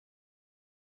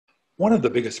One of the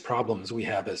biggest problems we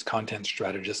have as content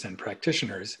strategists and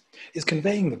practitioners is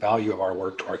conveying the value of our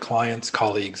work to our clients,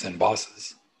 colleagues, and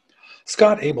bosses.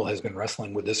 Scott Abel has been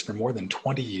wrestling with this for more than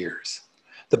 20 years.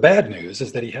 The bad news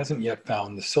is that he hasn't yet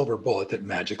found the silver bullet that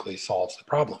magically solves the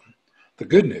problem. The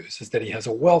good news is that he has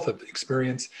a wealth of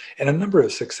experience and a number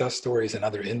of success stories and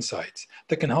other insights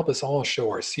that can help us all show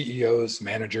our CEOs,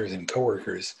 managers, and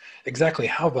coworkers exactly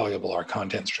how valuable our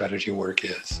content strategy work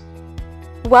is.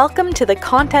 Welcome to the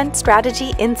Content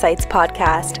Strategy Insights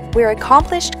podcast, where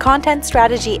accomplished content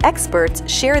strategy experts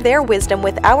share their wisdom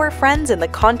with our friends in the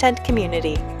content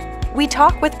community. We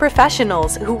talk with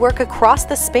professionals who work across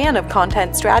the span of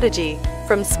content strategy,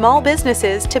 from small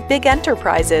businesses to big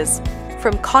enterprises,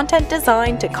 from content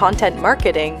design to content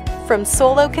marketing, from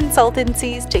solo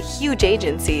consultancies to huge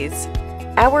agencies.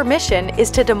 Our mission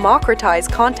is to democratize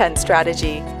content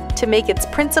strategy, to make its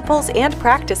principles and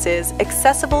practices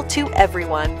accessible to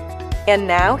everyone. And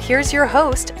now, here's your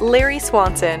host, Larry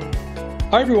Swanson.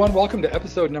 Hi, everyone. Welcome to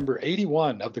episode number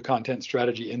 81 of the Content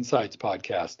Strategy Insights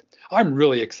podcast. I'm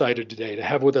really excited today to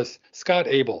have with us Scott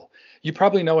Abel. You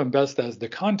probably know him best as the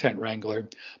Content Wrangler.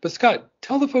 But Scott,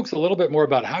 tell the folks a little bit more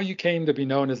about how you came to be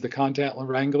known as the Content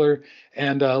Wrangler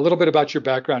and a little bit about your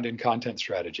background in content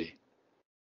strategy.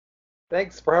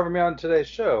 Thanks for having me on today's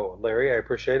show, Larry. I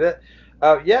appreciate it.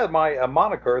 My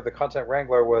moniker, the Content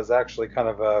Wrangler, was actually kind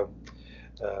of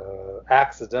a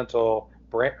accidental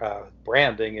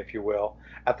branding, if you will.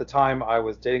 At the time, I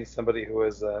was dating somebody who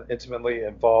was intimately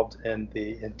involved in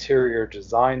the interior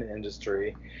design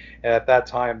industry, and at that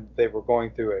time, they were going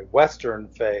through a Western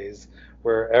phase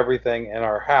where everything in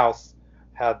our house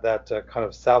had that kind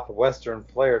of Southwestern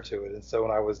flair to it. And so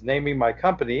when I was naming my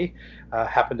company,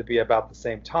 happened to be about the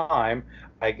same time,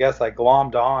 I guess I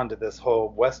glommed on to this whole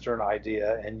Western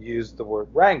idea and used the word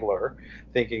Wrangler,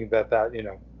 thinking that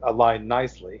aligned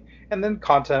nicely. And then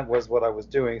content was what I was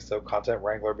doing, so Content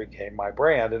Wrangler became my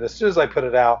brand. And as soon as I put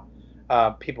it out,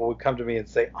 people would come to me and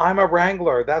say, "I'm a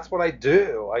Wrangler. That's what I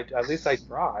do. At least I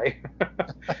try." So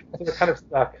it kind of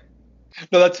stuck.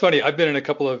 No, that's funny. I've been in a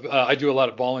couple of, I do a lot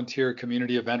of volunteer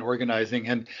community event organizing,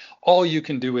 and all you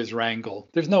can do is wrangle.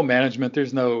 There's no management,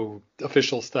 there's no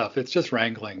official stuff. It's just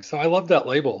wrangling. So I love that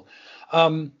label.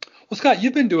 Well, Scott,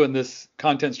 you've been doing this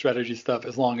content strategy stuff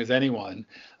as long as anyone,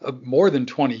 more than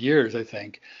 20 years, I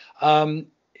think. And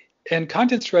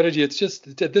content strategy, it's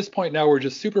just at this point now, we're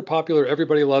just super popular.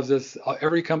 Everybody loves us.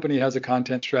 Every company has a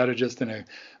content strategist and a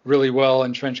really well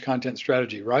entrenched content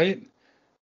strategy, right?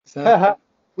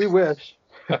 We wish.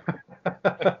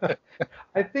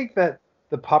 I think that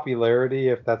the popularity,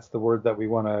 if that's the word that we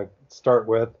want to start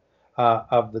with,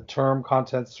 of the term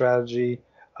content strategy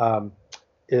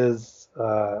is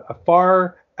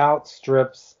far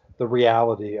outstrips the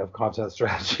reality of content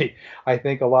strategy. I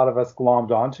think a lot of us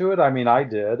glommed onto it. I mean, I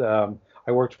did. I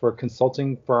worked for a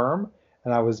consulting firm,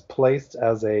 and I was placed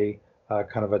as a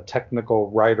kind of a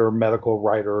technical writer, medical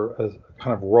writer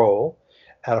kind of role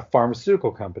at a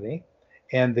pharmaceutical company.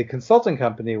 And the consulting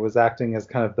company was acting as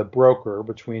kind of the broker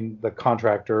between the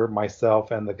contractor, myself,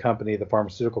 and the company, the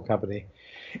pharmaceutical company.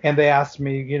 And they asked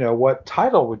me, what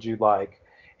title would you like?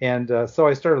 And so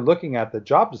I started looking at the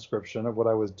job description of what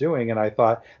I was doing, and I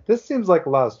thought, this seems like a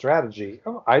lot of strategy.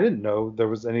 Oh, I didn't know there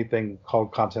was anything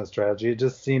called content strategy. It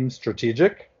just seemed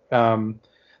strategic.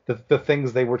 The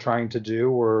things they were trying to do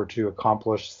were to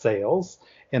accomplish sales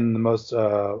in the most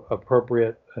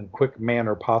appropriate and quick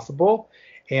manner possible.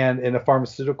 And in a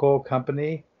pharmaceutical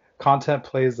company, content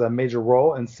plays a major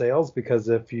role in sales because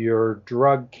if your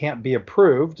drug can't be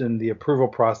approved and the approval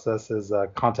process is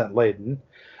content laden,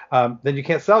 then you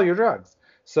can't sell your drugs.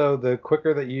 So the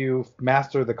quicker that you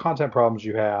master the content problems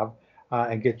you have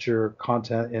and get your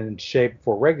content in shape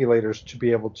for regulators to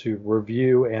be able to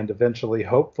review and eventually,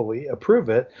 hopefully, approve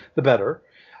it, the better.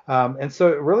 And so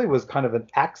it really was kind of an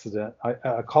accident,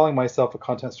 calling myself a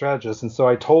content strategist. And so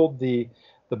I told the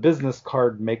business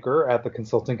card maker at the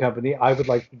consulting company, I would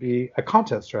like to be a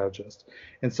content strategist.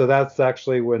 And so that's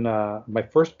actually when my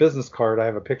first business card, I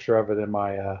have a picture of it in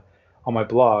my on my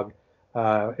blog,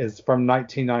 is from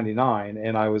 1999,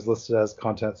 and I was listed as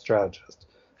content strategist.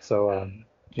 So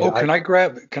can I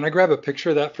grab a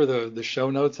picture of that for the show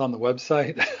notes on the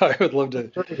website? I would love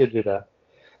to. Sure, you could do that.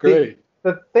 Great.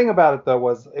 The thing about it though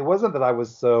was it wasn't that I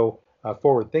was so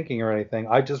forward thinking or anything.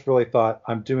 I just really thought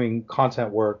I'm doing content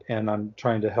work and I'm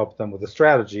trying to help them with a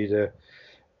strategy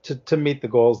to meet the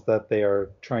goals that they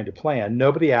are trying to plan.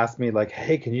 Nobody asked me like,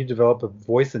 hey, can you develop a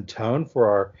voice and tone for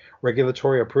our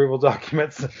regulatory approval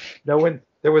documents? No one.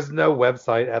 There was no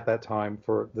website at that time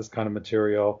for this kind of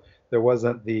material. There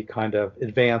wasn't the kind of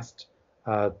advanced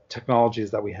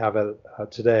technologies that we have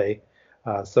today.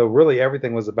 So really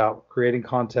everything was about creating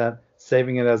content,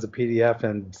 saving it as a PDF,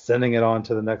 and sending it on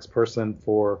to the next person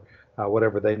for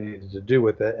whatever they needed to do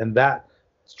with it. And that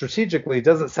strategically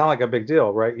doesn't sound like a big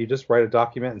deal, right? You just write a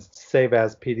document and save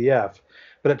as PDF.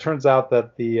 But it turns out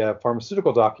that the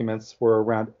pharmaceutical documents were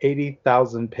around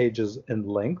 80,000 pages in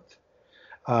length,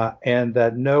 and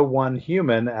that no one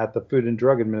human at the Food and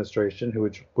Drug Administration,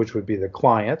 which would be the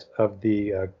client of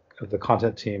the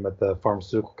content team at the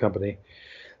pharmaceutical company,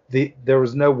 there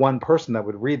was no one person that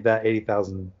would read that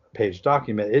 80,000 page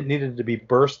document. It needed to be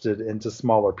bursted into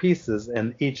smaller pieces,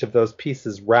 and each of those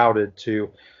pieces routed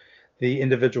to the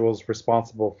individuals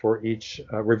responsible for each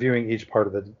reviewing each part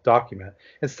of the document.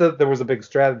 And so there was a big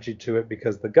strategy to it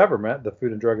because the government, the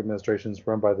Food and Drug Administration, is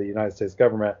run by the United States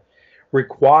government,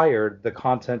 required the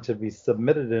content to be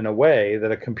submitted in a way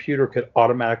that a computer could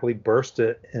automatically burst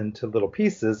it into little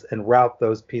pieces and route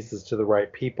those pieces to the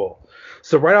right people.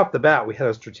 So right off the bat, we had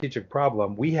a strategic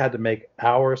problem. We had to make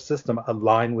our system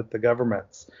align with the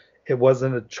government's. It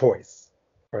wasn't a choice,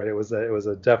 right? It was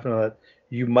a definite,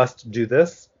 you must do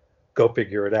this, go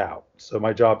figure it out. So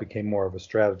my job became more of a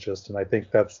strategist, and I think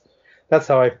that's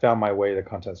how I found my way to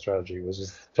content strategy. It was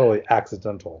just totally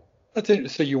accidental. That's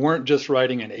it. So you weren't just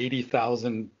writing an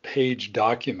 80,000 page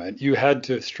document. You had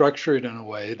to structure it in a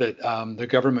way that the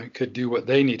government could do what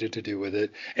they needed to do with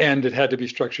it. And it had to be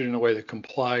structured in a way that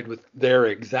complied with their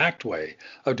exact way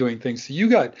of doing things. So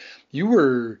you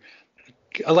were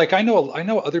like, I know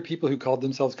other people who called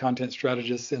themselves content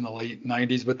strategists in the late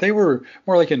 90s, but they were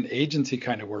more like an agency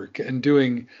kind of work and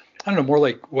doing, I don't know, more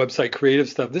like website creative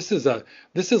stuff. This is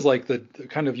like the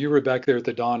kind of, you were back there at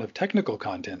the dawn of technical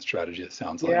content strategy, it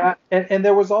sounds like. Yeah, and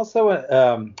there was also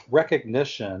a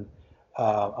recognition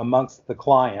amongst the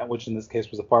client, which in this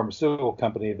case was a pharmaceutical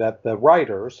company, that the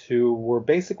writers, who were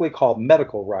basically called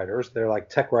medical writers, they're like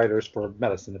tech writers for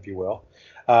medicine, if you will,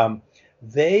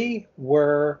 they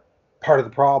were part of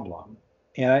the problem.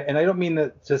 And I don't mean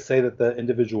that to say that the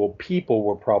individual people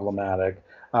were problematic,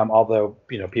 although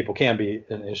people can be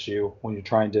an issue when you're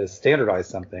trying to standardize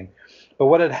something. But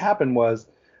what had happened was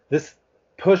this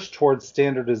push towards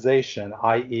standardization,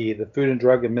 i.e. the Food and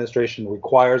Drug Administration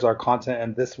requires our content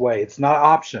in this way. It's not an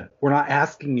option. We're not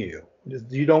asking you.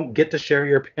 You don't get to share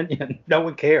your opinion. No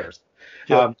one cares.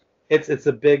 Yeah. It's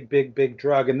a big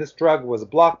drug. And this drug was a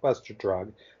blockbuster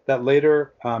drug that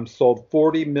later sold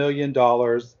 $40 million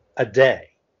a day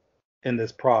in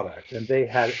this product. And they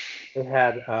had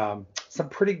some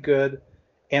pretty good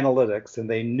analytics, and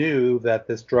they knew that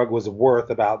this drug was worth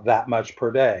about that much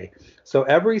per day. So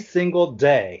every single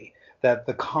day that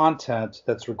the content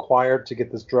that's required to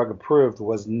get this drug approved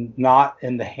was not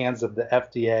in the hands of the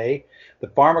FDA, the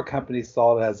pharma company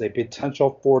saw it as a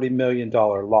potential $40 million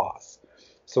loss.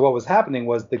 So what was happening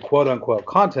was the quote unquote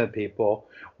content people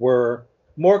were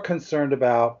more concerned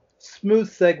about smooth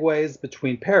segues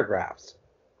between paragraphs,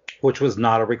 which was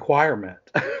not a requirement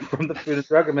from the Food and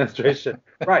Drug Administration.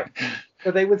 Right.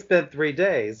 So they would spend 3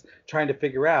 days trying to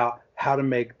figure out how to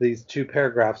make these two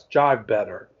paragraphs jive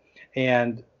better.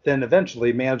 And then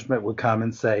eventually management would come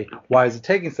and say, why is it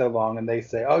taking so long? And they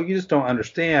say, oh, you just don't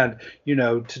understand,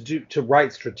 to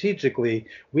write strategically,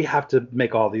 we have to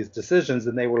make all these decisions.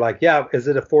 And they were like, yeah, is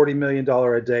it a $40 million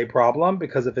a day problem?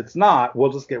 Because if it's not,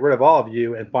 we'll just get rid of all of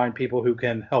you and find people who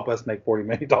can help us make $40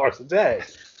 million a day.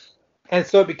 And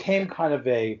so it became kind of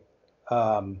a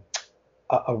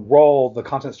role, the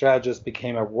content strategist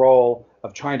became a role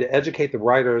of trying to educate the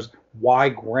writers why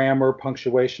grammar,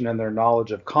 punctuation, and their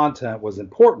knowledge of content was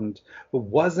important, but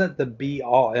wasn't the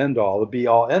be-all, end-all. The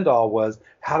be-all, end-all was,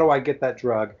 how do I get that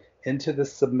drug into the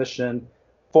submission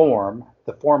form,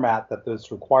 the format that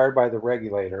was required by the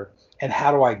regulator, and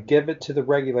how do I give it to the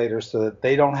regulator so that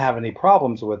they don't have any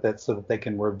problems with it, so that they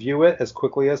can review it as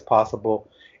quickly as possible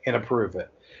and approve it.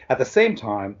 At the same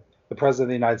time, the President of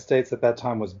the United States at that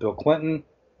time was Bill Clinton.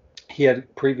 He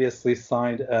had previously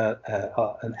signed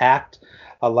an act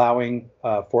allowing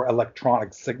for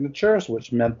electronic signatures,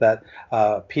 which meant that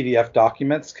PDF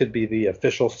documents could be the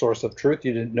official source of truth.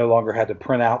 You no longer had to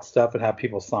print out stuff and have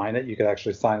people sign it. You could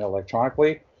actually sign it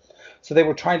electronically. So they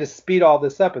were trying to speed all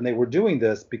this up, and they were doing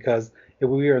this because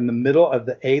we were in the middle of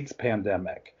the AIDS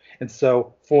pandemic. And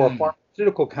so for a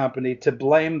pharmaceutical company to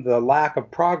blame the lack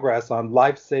of progress on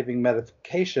life-saving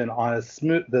medication on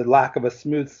the lack of a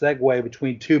smooth segue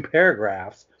between two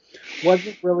paragraphs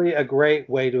wasn't really a great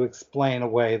way to explain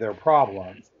away their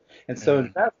problems. And so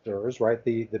investors, right,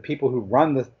 the people who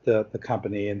run the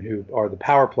company and who are the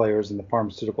power players in the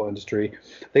pharmaceutical industry,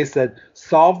 they said,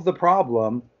 solve the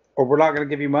problem or we're not going to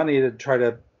give you money to try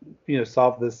to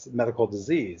solve this medical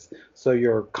disease. So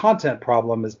your content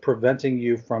problem is preventing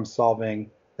you from solving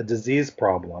a disease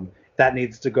problem. that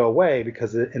needs to go away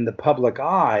because in the public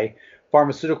eye,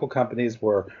 pharmaceutical companies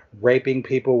were raping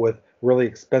people with really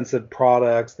expensive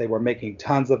products. They were making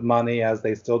tons of money, as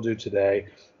they still do today.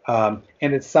 And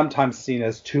it's sometimes seen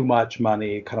as too much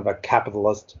money, kind of a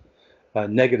capitalist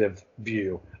negative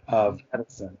view of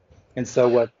medicine. And so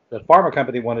what the pharma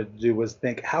company wanted to do was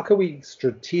think, how can we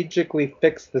strategically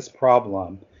fix this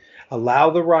problem,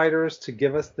 allow the writers to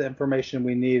give us the information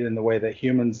we need in the way that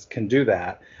humans can do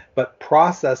that, but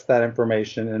process that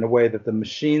information in a way that the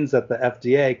machines at the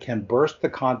FDA can burst the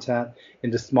content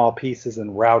into small pieces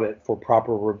and route it for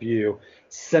proper review,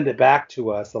 send it back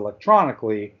to us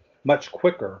electronically much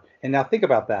quicker. And now think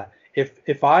about that.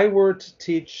 If I were to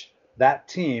teach that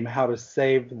team how to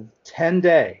save 10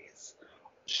 days,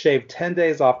 shave 10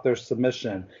 days off their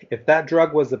submission, if that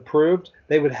drug was approved,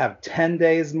 they would have 10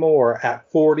 days more at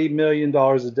 $40 million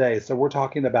a day. So we're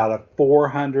talking about a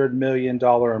 $400 million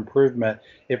improvement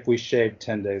if we shaved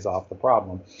 10 days off the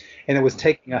problem. And it was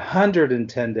taking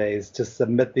 110 days to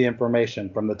submit the information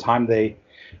from the time they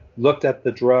looked at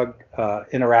the drug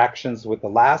interactions with the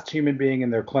last human being in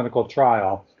their clinical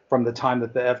trial. From the time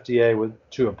that the FDA was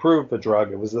to approve the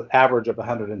drug, it was an average of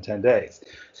 110 days.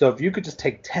 So if you could just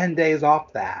take 10 days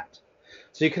off that.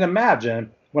 So you can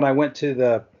imagine when I went to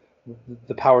the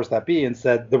powers that be and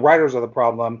said, the writers are the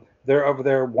problem. They're over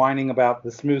there whining about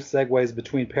the smooth segues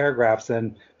between paragraphs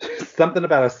and something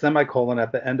about a semicolon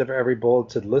at the end of every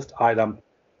bulleted list item.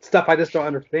 Stuff I just don't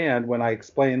understand when I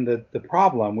explain the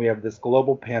problem. We have this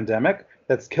global pandemic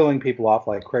that's killing people off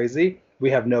like crazy. We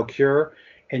have no cure.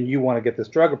 And you want to get this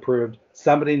drug approved,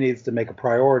 somebody needs to make a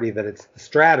priority that it's the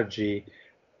strategy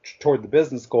toward the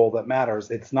business goal that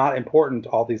matters. It's not important to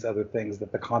all these other things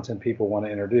that the content people want to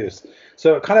introduce.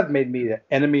 So it kind of made me an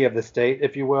enemy of the state,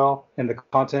 if you will, in the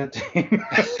content team.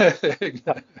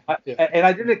 And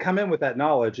I didn't come in with that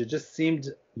knowledge. It just seemed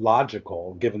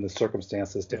logical, given the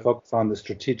circumstances, to focus on the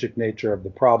strategic nature of the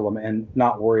problem and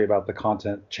not worry about the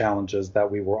content challenges that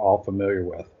we were all familiar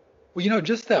with. Well,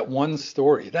 just that one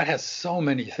story, that has so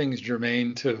many things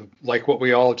germane to like what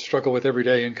we all struggle with every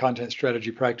day in content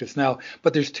strategy practice now.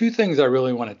 But there's two things I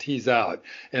really want to tease out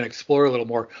and explore a little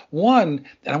more. One,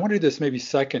 and I want to do this maybe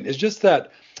second, is just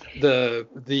that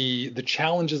the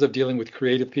challenges of dealing with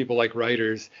creative people like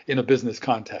writers in a business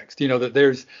context. That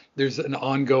there's an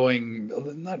ongoing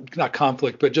not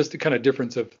conflict, but just a kind of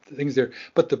difference of things there.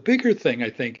 But the bigger thing, I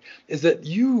think, is that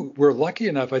you were lucky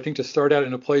enough, I think, to start out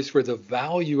in a place where the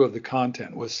value of the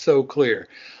content was so clear.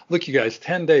 Look, you guys,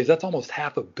 10 days, that's almost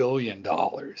 $500 million.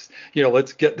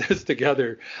 Let's get this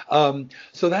together.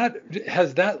 So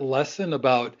has that lesson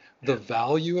about the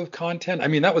value of content. I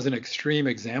mean, that was an extreme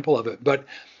example of it, but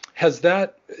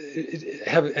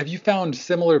have you found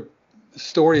similar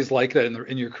stories like that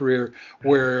in your career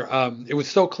where it was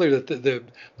so clear that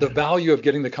the value of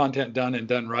getting the content done and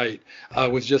done right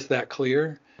was just that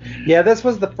clear? Yeah, this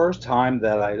was the first time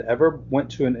that I ever went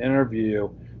to an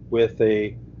interview with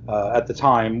at the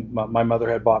time, my mother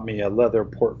had bought me a leather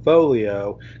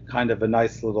portfolio, kind of a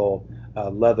nice little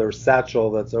leather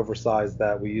satchel that's oversized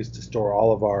that we used to store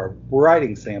all of our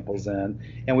writing samples in.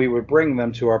 And we would bring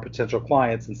them to our potential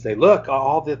clients and say, look,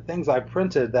 all the things I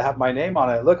printed that have my name on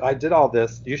it. Look, I did all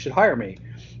this. You should hire me.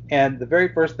 And the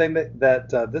very first thing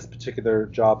that this particular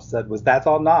job said was, that's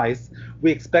all nice.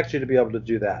 We expect you to be able to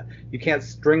do that. You can't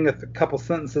string a couple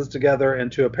sentences together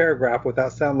into a paragraph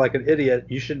without sounding like an idiot.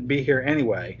 You shouldn't be here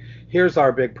anyway. Here's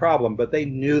our big problem. But they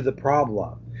knew the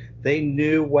problem. They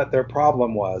knew what their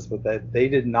problem was, but that they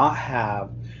did not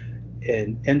have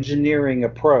an engineering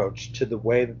approach to the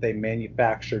way that they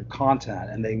manufactured content.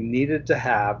 And they needed to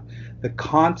have the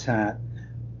content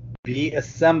be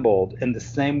assembled in the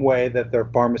same way that their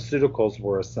pharmaceuticals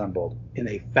were assembled, in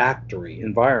a factory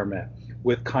environment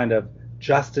with kind of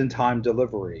just-in-time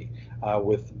delivery,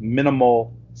 with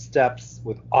minimal steps,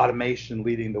 with automation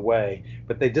leading the way.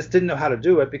 But they just didn't know how to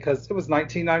do it because it was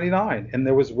 1999 and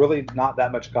there was really not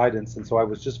that much guidance. And so I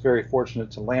was just very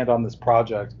fortunate to land on this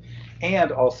project,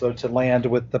 and also to land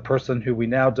with the person who we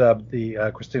now dub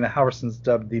Christina Howerson's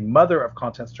dubbed the mother of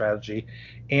content strategy,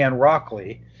 Anne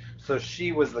Rockley. So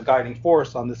she was the guiding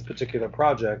force on this particular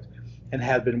project and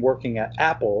had been working at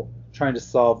Apple trying to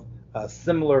solve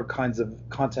similar kinds of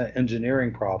content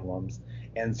engineering problems.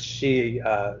 And she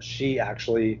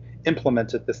actually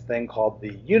implemented this thing called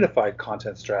the unified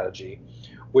content strategy,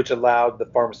 which allowed the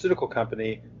pharmaceutical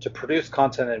company to produce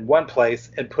content in one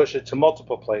place and push it to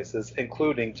multiple places,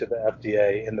 including to the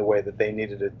FDA in the way that they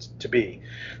needed it to be.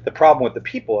 The problem with the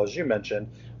people, as you mentioned,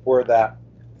 were that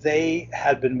they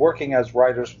had been working as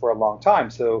writers for a long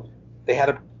time, so they had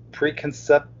a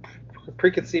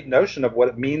preconceived notion of what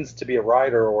it means to be a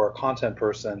writer or a content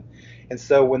person. And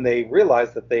so when they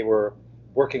realized that they were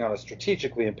working on a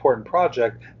strategically important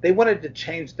project, they wanted to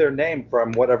change their name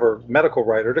from whatever medical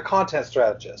writer to content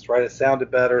strategist, right? It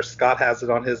sounded better. Scott has it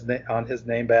on his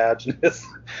name badge and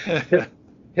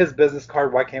his business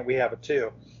card. Why can't we have it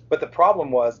too? But the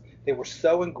problem was they were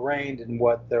so ingrained in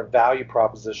what their value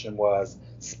proposition was: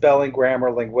 spelling,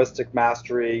 grammar, linguistic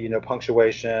mastery,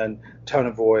 punctuation, tone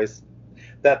of voice,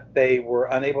 that they were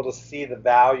unable to see the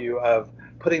value of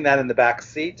putting that in the back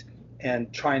seat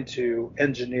and trying to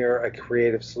engineer a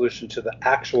creative solution to the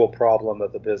actual problem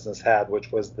that the business had,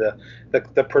 which was the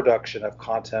production of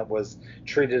content was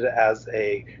treated as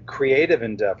a creative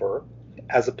endeavor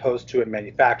as opposed to a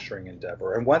manufacturing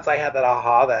endeavor. And once I had that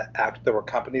aha that there were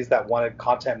companies that wanted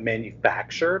content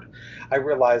manufactured, I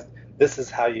realized this is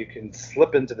how you can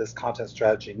slip into this content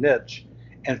strategy niche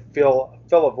and fill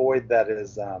a void that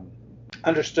is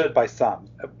understood by some.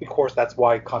 Of course, that's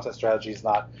why content strategy is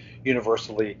not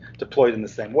universally deployed in the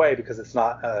same way, because it's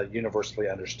not universally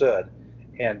understood.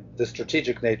 And the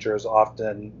strategic nature is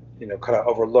often, kind of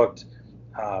overlooked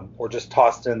or just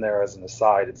tossed in there as an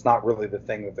aside. It's not really the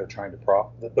thing that they're trying to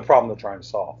the problem they're trying to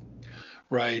solve.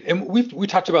 Right. And we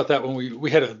talked about that when we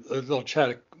had a little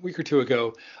chat a week or two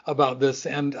ago about this.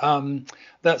 And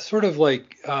that sort of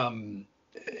like,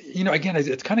 again,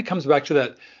 it kind of comes back to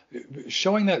that,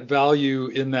 showing that value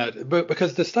in that, but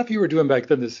because the stuff you were doing back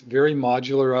then, this very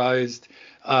modularized,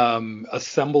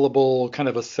 assemblable, kind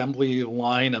of assembly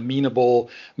line, amenable,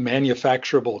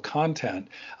 manufacturable content,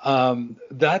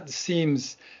 it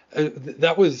seemed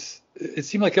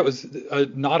like that was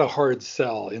not a hard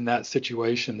sell in that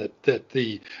situation, that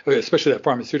especially that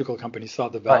pharmaceutical company saw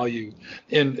the value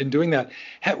in doing that.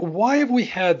 Why have we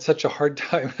had such a hard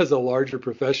time as a larger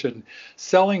profession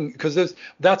selling? Because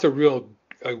that's a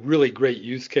really great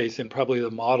use case in probably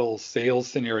the model sales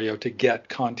scenario to get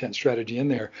content strategy in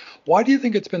there. Why do you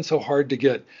think it's been so hard to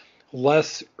get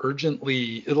less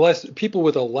people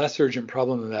with a less urgent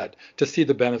problem than that to see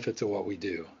the benefits of what we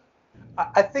do?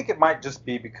 I think it might just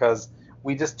be because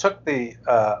we just took the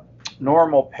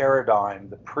normal paradigm,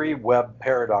 the pre-web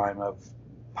paradigm of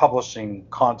publishing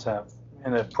content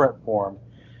in a print form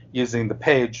using the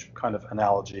page kind of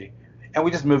analogy, and we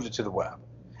just moved it to the web.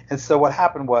 And so what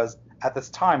happened was, at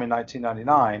this time in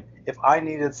 1999, if I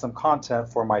needed some content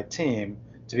for my team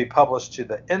to be published to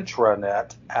the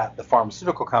intranet at the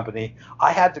pharmaceutical company,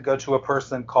 I had to go to a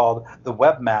person called the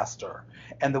webmaster.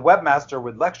 And the webmaster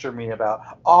would lecture me about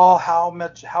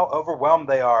how overwhelmed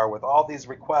they are with all these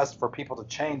requests for people to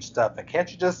change stuff. And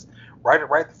can't you just write it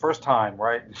right the first time,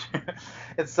 right?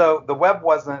 And so the web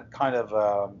wasn't kind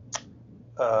of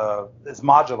as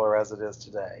modular as it is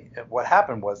today. What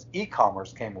happened was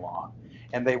e-commerce came along,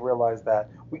 and they realized that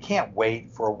we can't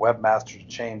wait for a webmaster to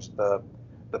change the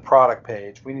product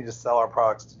page. We need to sell our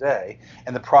products today,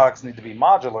 and the products need to be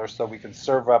modular so we can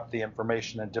serve up the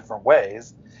information in different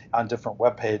ways on different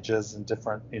web pages and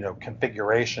different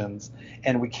configurations.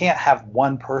 And we can't have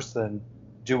one person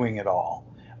doing it all,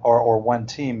 or one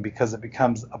team, because it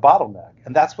becomes a bottleneck.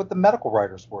 And that's what the medical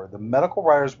writers were. The medical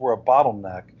writers were a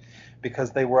bottleneck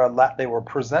because they were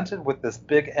presented with this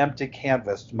big empty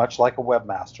canvas, much like a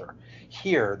webmaster.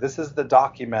 Here, this is the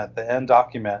document, the end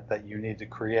document that you need to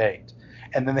create.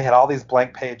 And then they had all these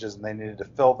blank pages, and they needed to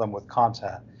fill them with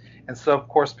content. And so, of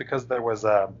course, because there was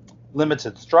a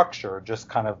limited structure, just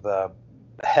kind of the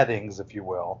headings, if you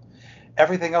will,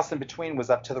 everything else in between was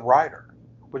up to the writer,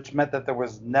 which meant that there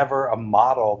was never a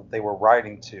model that they were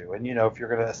writing to. And, if you're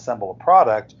going to assemble a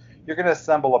product, you're going to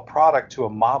assemble a product to a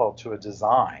model, to a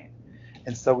design.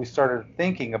 And so we started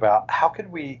thinking about how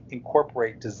could we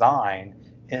incorporate design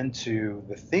into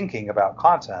the thinking about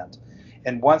content.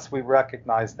 And once we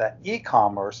recognized that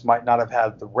e-commerce might not have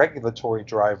had the regulatory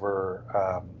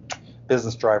driver,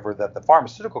 business driver that the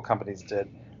pharmaceutical companies did,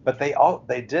 but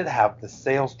they did have the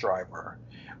sales driver.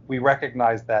 We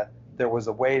recognized that there was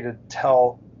a way to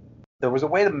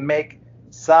make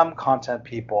some content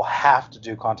people have to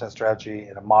do content strategy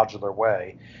in a modular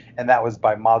way, and that was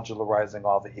by modularizing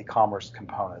all the e-commerce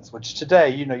components, which today,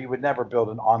 you would never build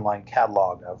an online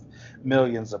catalog of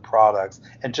millions of products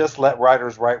and just let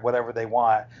writers write whatever they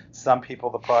want. Some people,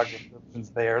 the product description's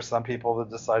there. Some people have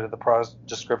decided the product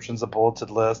description's a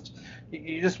bulleted list.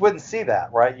 You just wouldn't see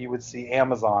that, right? You would see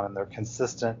Amazon and their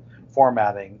consistent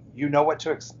formatting. You know what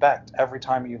to expect every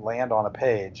time you land on a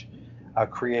page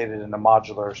created in a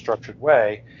modular, structured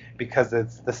way, because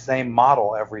it's the same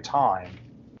model every time.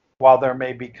 While there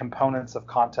may be components of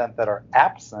content that are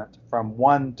absent from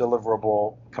one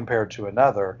deliverable compared to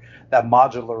another, that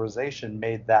modularization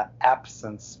made that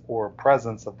absence or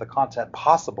presence of the content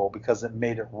possible because it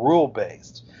made it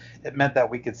rule-based. It meant that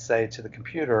we could say to the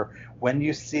computer, when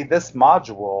you see this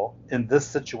module in this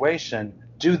situation,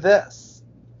 do this.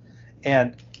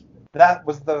 And that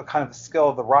was the kind of skill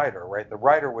of the writer, right? The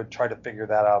writer would try to figure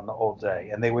that out in the old day,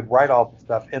 and they would write all the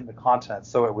stuff in the content.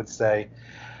 So it would say,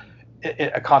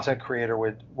 a content creator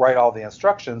would write all the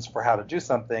instructions for how to do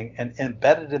something, and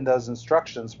embedded in those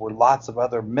instructions were lots of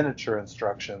other miniature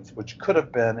instructions, which could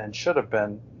have been and should have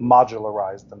been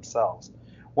modularized themselves.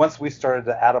 Once we started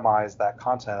to atomize that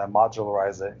content and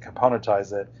modularize it and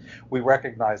componentize it, we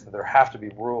recognized that there have to be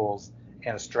rules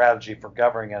and a strategy for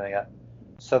governing it,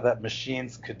 so that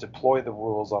machines could deploy the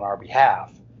rules on our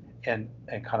behalf and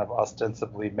kind of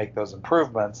ostensibly make those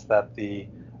improvements that the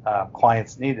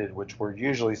clients needed, which were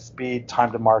usually speed,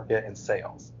 time to market, and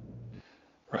sales.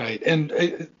 Right. And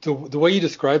the way you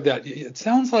described that, it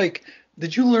sounds like,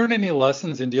 did you learn any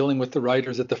lessons in dealing with the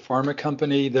writers at the pharma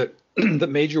company that that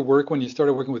made your work when you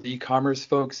started working with e-commerce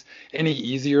folks any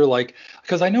easier? Like,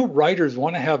 because I know writers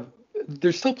want to have,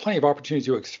 there's still plenty of opportunities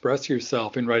to express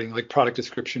yourself in writing, like product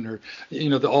description or,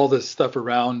 all this stuff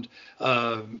around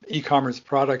e-commerce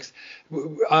products.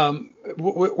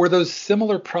 Were those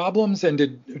similar problems,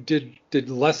 and did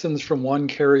lessons from one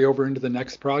carry over into the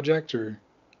next project, or?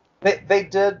 They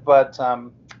did, but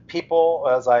people,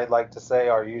 as I like to say,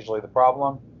 are usually the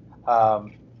problem.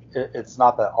 It's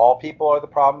not that all people are the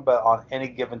problem, but on any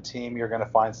given team, you're going to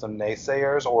find some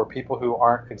naysayers or people who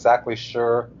aren't exactly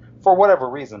sure, for whatever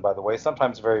reason, by the way,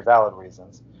 sometimes very valid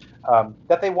reasons,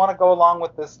 that they want to go along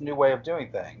with this new way of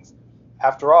doing things.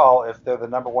 After all, if they're the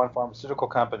number one pharmaceutical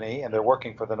company and they're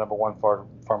working for the number one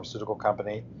pharmaceutical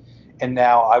company, and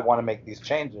now I want to make these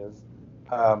changes,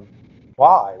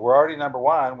 why? We're already number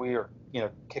one. We are,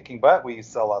 kicking butt. We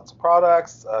sell lots of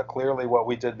products. Clearly, what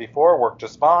we did before worked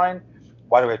just fine.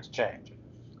 Why do we have to change?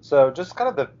 So just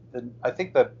kind of I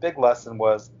think the big lesson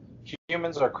was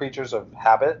humans are creatures of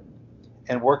habit.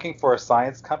 And working for a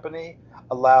science company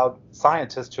allowed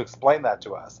scientists to explain that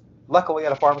to us. Luckily,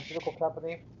 at a pharmaceutical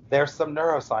company, there's some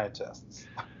neuroscientists.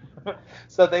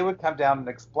 So they would come down and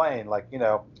explain, like,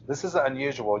 this is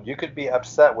unusual. You could be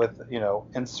upset with,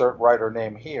 insert writer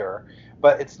name here,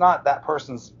 but it's not that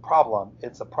person's problem.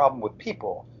 It's a problem with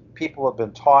people. People have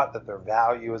been taught that their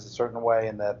value is a certain way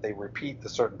and that they repeat the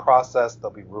certain process. They'll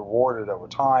be rewarded over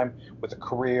time with a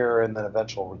career and then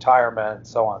eventual retirement and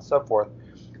so on and so forth.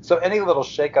 So any little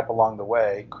shakeup along the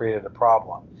way created a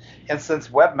problem. And since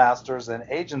webmasters and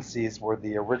agencies were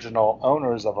the original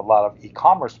owners of a lot of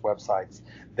e-commerce websites,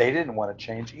 they didn't want to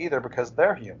change either because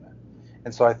they're human.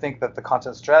 And so I think that the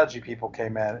content strategy people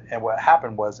came in, and what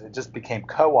happened was it just became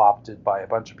co-opted by a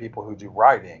bunch of people who do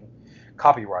writing,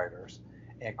 copywriters,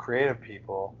 and creative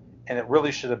people, and it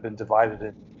really should have been divided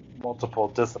in multiple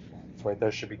disciplines, right?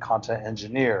 There should be content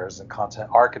engineers and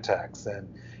content architects and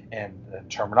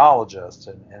terminologists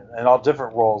and all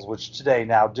different roles, which today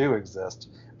now do exist,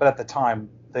 but at the time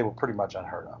they were pretty much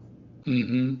unheard of.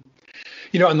 Mm-hmm.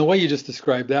 And the way you just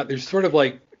described that, there's sort of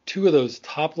like two of those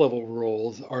top level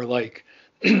roles are like,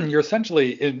 you're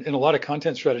essentially in a lot of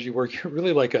content strategy work, you're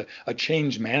really like a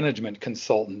change management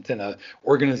consultant and a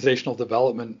organizational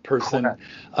development person.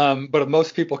 But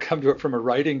most people come to it from a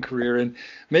writing career and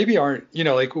maybe aren't,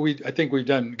 I think we've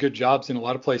done good jobs in a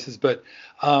lot of places, but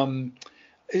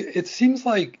it seems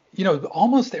like,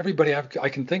 almost everybody I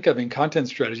can think of in content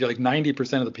strategy, like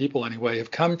 90% of the people anyway,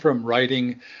 have come from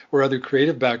writing or other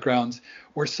creative backgrounds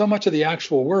where so much of the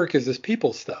actual work is this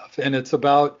people stuff. And it's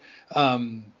about,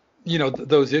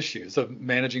 those issues of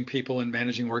managing people and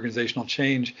managing organizational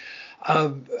change.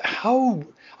 Do you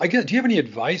have any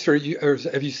advice or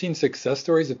have you seen success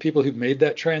stories of people who've made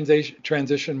that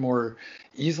transition more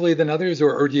easily than others?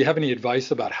 Or do you have any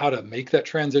advice about how to make that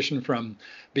transition from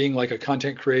being like a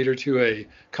content creator to a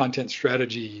content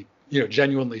strategy,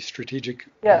 genuinely strategic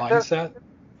mindset?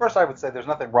 First, I would say there's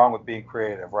nothing wrong with being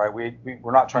creative, right?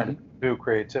 We're not trying to do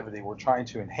creativity. We're trying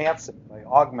to enhance it by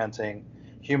augmenting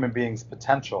human beings'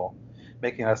 potential,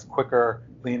 making us quicker,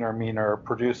 leaner, meaner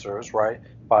producers, right?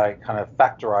 By kind of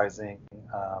factorizing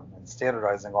and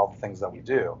standardizing all the things that we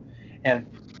do. And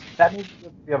that means you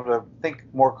be able to think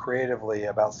more creatively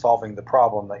about solving the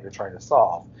problem that you're trying to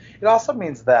solve. It also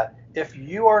means that if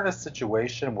you are in a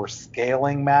situation where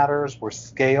scaling matters, where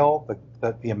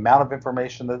the amount of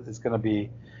information that is going to be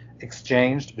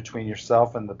exchanged between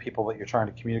yourself and the people that you're trying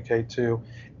to communicate to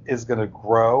is going to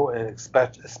grow,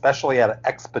 especially at an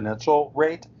exponential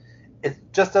rate, it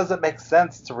just doesn't make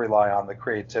sense to rely on the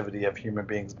creativity of human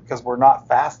beings because we're not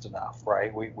fast enough,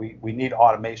 right? We need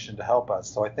automation to help us.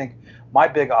 So I think my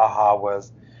big aha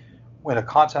was when a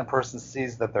content person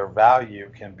sees that their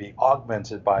value can be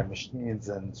augmented by machines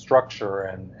and structure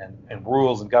and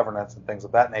rules and governance and things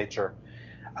of that nature,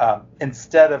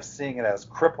 instead of seeing it as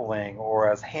crippling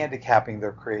or as handicapping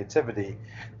their creativity,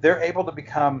 they're able to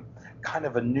become kind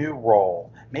of a new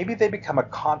role. Maybe they become a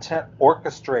content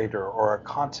orchestrator or a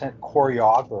content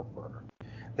choreographer.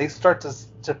 They start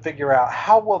to figure out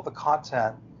how will the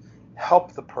content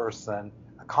help the person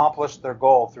accomplish their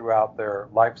goal throughout their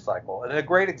life cycle. And a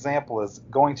great example is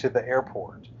going to the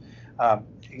airport.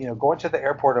 Going to the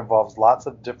airport involves lots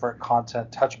of different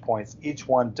content touch points, each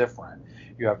one different.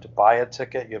 You have to buy a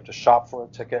ticket, you have to shop for a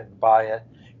ticket and buy it.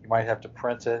 You might have to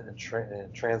print it and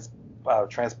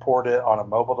transport it on a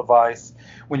mobile device.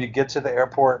 When you get to the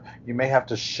airport, you may have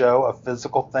to show a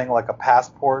physical thing like a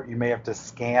passport. You may have to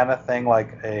scan a thing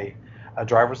like a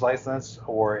driver's license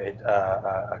or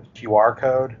a QR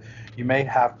code. You may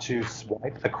have to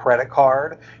swipe the credit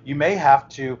card. You may have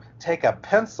to take a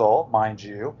pencil, mind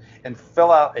you, and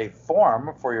fill out a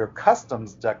form for your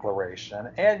customs declaration.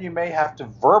 And you may have to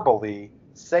verbally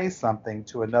say something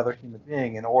to another human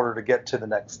being in order to get to the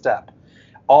next step.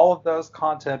 All of those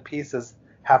content pieces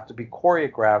have to be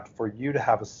choreographed for you to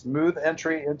have a smooth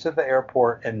entry into the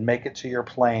airport and make it to your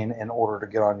plane in order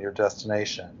to get on your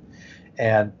destination.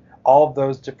 And all of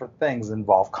those different things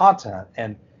involve content.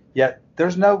 And yet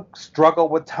there's no struggle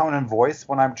with tone and voice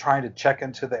when I'm trying to check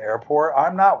into the airport.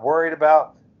 I'm not worried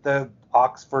about the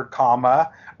Oxford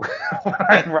comma.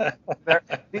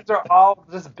 These are all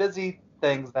just busy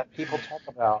things that people talk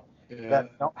about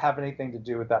that don't have anything to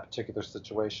do with that particular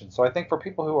situation. So I think for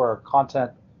people who are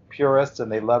content purists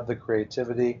and they love the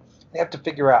creativity, they have to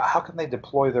figure out how can they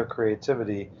deploy their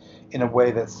creativity in a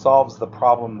way that solves the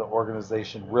problem the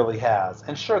organization really has.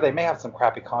 And sure, they may have some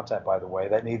crappy content, by the way,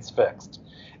 that needs fixed.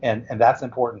 And that's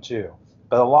important too.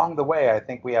 But along the way, I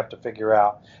think we have to figure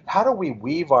out how do we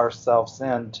weave ourselves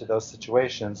into those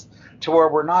situations to where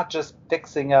we're not just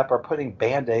fixing up or putting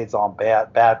Band-Aids on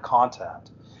bad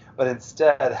content, but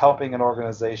instead helping an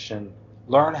organization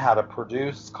learn how to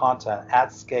produce content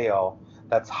at scale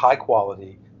that's high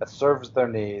quality, that serves their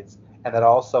needs, and that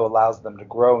also allows them to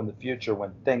grow in the future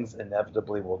when things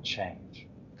inevitably will change.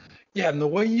 Yeah, and the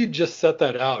way you just set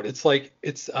that out, it's like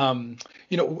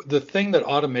the thing that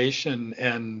automation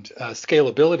and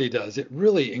scalability does, it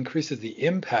really increases the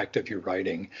impact of your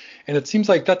writing. And it seems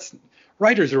like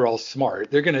writers are all smart.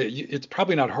 It's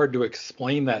probably not hard to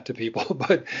explain that to people,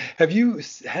 but have you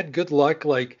had good luck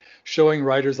like showing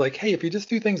writers like, hey, if you just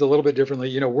do things a little bit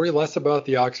differently, worry less about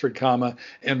the Oxford comma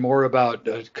and more about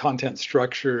content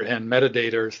structure and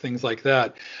metadata, things like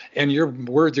that, and your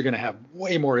words are going to have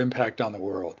way more impact on the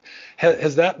world.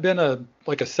 Has that been a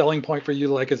selling point for you,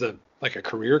 like as a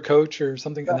career coach or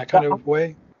something in that kind of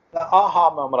way? The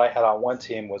aha moment I had on one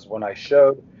team was when I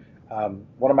showed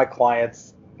one of my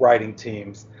clients' writing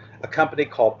teams a company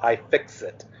called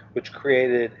iFixit, which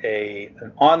created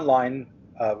an online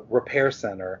repair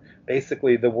center,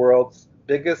 basically the world's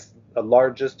biggest,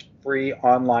 largest free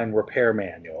online repair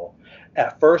manual.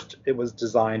 At first, it was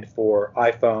designed for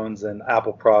iPhones and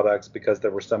Apple products because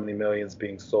there were so many millions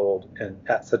being sold and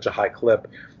at such a high clip,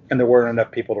 and there weren't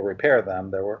enough people to repair them.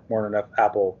 There weren't enough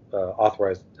Apple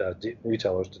authorized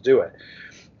retailers to do it.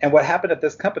 And what happened at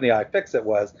this company, iFixit,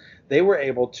 was they were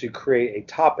able to create a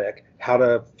topic, how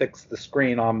to fix the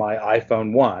screen on my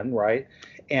iPhone 1, right?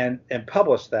 And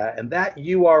publish that. And that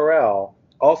URL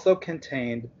also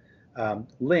contained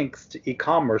links to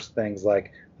e-commerce things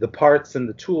like the parts and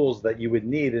the tools that you would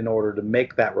need in order to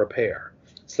make that repair.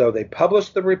 So they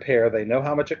published the repair. They know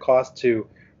how much it costs to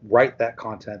write that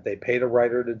content. They paid a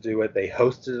writer to do it. They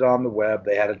hosted it on the web.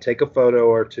 They had to take a photo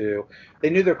or two. They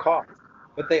knew their costs.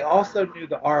 But they also knew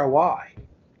the ROI.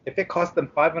 If it cost them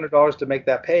 $500 to make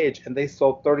that page and they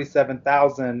sold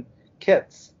 37,000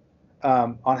 kits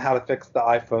on how to fix the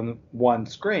iPhone 1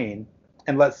 screen,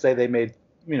 and let's say they made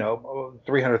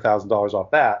 $300,000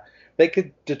 off that, they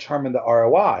could determine the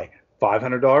ROI.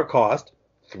 $500 cost,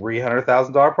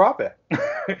 $300,000 profit.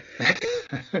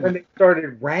 When they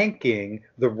started ranking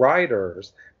the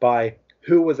writers by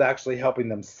who was actually helping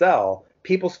them sell,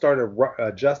 people started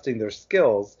adjusting their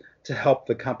skills to help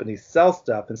the company sell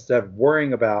stuff instead of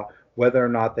worrying about whether or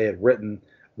not they had written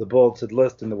the bulleted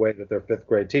list in the way that their fifth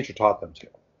grade teacher taught them to.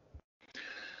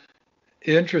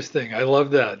 Interesting. I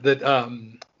love that.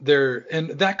 And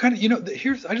that kind of,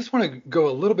 I just want to go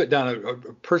a little bit down a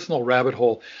personal rabbit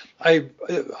hole. I've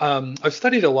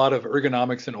studied a lot of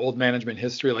ergonomics and old management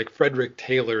history, like Frederick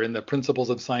Taylor and the Principles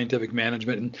of Scientific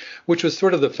Management, which was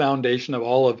sort of the foundation of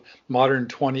all of modern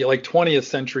 20th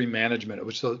century management,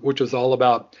 which was all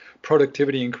about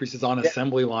productivity increases on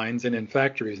assembly lines and in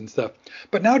factories and stuff.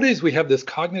 But nowadays we have this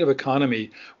cognitive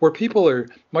economy where people are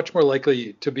much more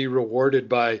likely to be rewarded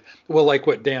by, like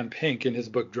what Dan Pink in his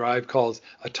book Drive calls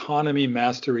a autonomy,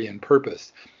 mastery, and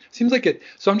purpose. Seems like it.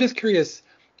 So I'm just curious.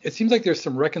 It seems like there's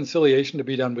some reconciliation to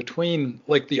be done between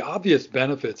like the obvious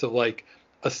benefits of like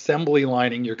assembly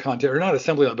lining your content, or not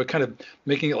assembly line, but kind of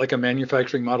making it like a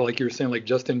manufacturing model, like you were saying, like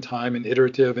just in time and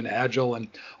iterative and agile and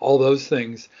all those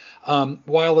things.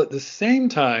 While at the same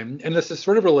time, and this is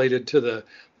sort of related to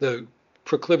the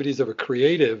proclivities of a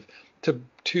creative,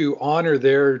 to honor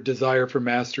their desire for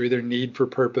mastery, their need for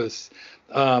purpose,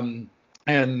 and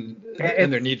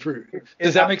their need for.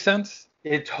 Does that make sense?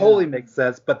 It totally makes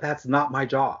sense, but that's not my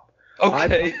job.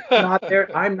 Okay.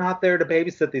 I'm not there to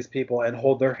babysit these people and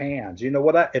hold their hands. You know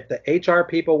what? If the HR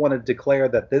people want to declare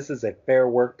that this is a fair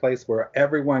workplace where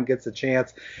everyone gets a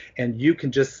chance and you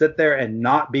can just sit there and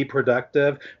not be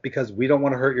productive because we don't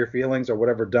want to hurt your feelings or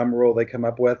whatever dumb rule they come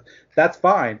up with, that's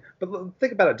fine. But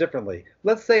think about it differently.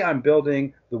 Let's say I'm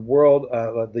building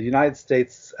the United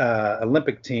States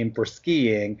Olympic team for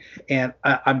skiing, and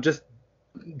I'm just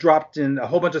dropped in a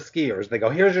whole bunch of skiers. They go,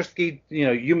 here's your ski,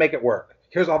 you make it work.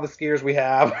 Here's all the skiers we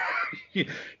have.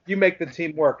 you make the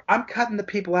team work. I'm cutting the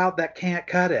people out that can't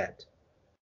cut it.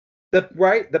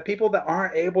 The people that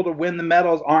aren't able to win the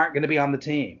medals aren't going to be on the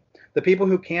team. The people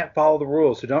who can't follow the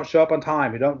rules, who don't show up on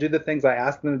time, who don't do the things I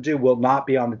ask them to do, will not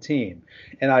be on the team.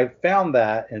 And I've found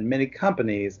that in many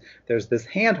companies, there's this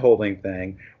hand-holding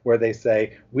thing where they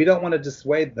say, we don't want to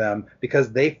dissuade them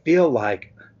because they feel right?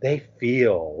 They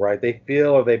feel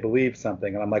or they believe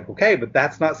something. And I'm like, okay, but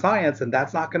that's not science, and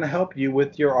that's not going to help you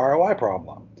with your ROI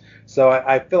problem. So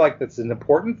I feel like that's an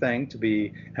important thing, to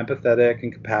be empathetic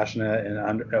and compassionate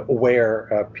and aware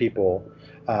of people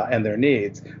and their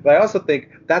needs. But I also think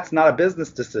that's not a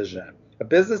business decision. A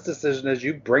business decision is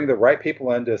you bring the right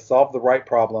people in to solve the right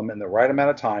problem in the right amount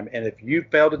of time. And if you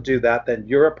fail to do that, then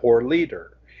you're a poor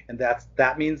leader. And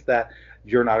that means that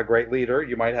you're not a great leader.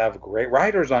 You might have great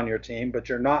writers on your team, but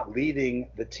you're not leading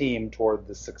the team toward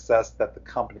the success that the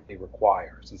company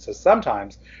requires. And so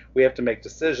sometimes we have to make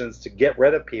decisions to get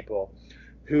rid of people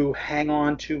who hang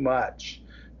on too much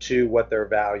to what their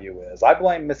value is. I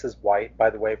blame Mrs. White, by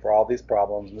the way, for all these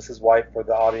problems. Mrs. White, for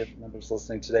the audience members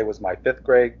listening today, was my 5th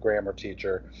grade grammar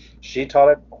teacher. She taught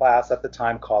a class at the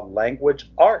time called Language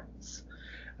Arts,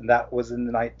 and that was in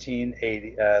the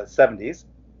 1970s.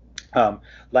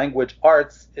 Language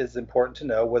arts, is important to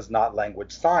know, was not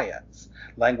language science.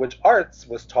 Language arts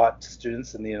was taught to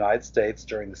students in the United States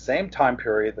during the same time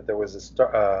period that there was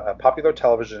a popular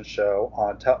television show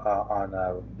on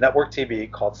network TV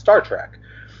called Star Trek,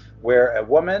 where a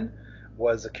woman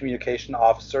was a communication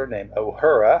officer named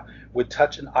Uhura, would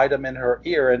touch an item in her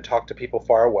ear and talk to people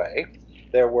far away.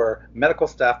 There were medical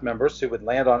staff members who would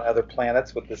land on other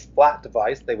planets with this flat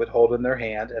device they would hold in their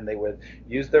hand, and they would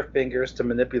use their fingers to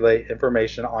manipulate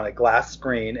information on a glass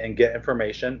screen and get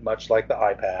information, much like the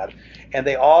iPad. And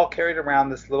they all carried around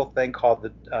this little thing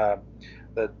called I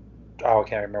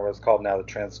can't remember what it's called now, the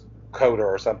transcoder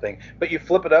or something. But you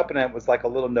flip it open and it was like a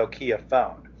little Nokia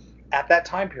phone. At that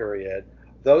time period,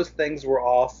 those things were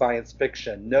all science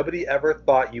fiction. Nobody ever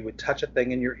thought you would touch a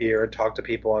thing in your ear and talk to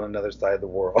people on another side of the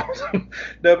world.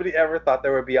 Nobody ever thought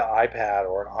there would be an iPad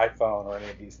or an iPhone or any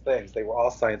of these things. They were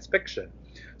all science fiction.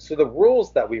 So the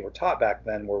rules that we were taught back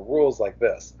then were rules like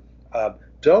this.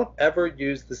 Don't ever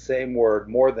use the same word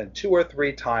more than 2 or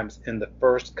 3 times in the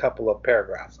first couple of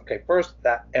paragraphs. Okay, first,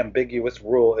 that ambiguous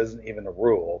rule isn't even a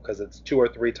rule because it's 2 or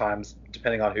 3 times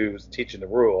depending on who's teaching the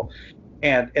rule.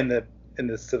 And in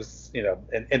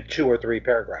 2 or 3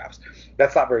 paragraphs.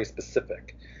 That's not very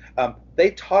specific.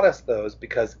 They taught us those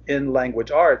because in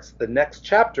language arts, the next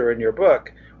chapter in your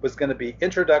book was going to be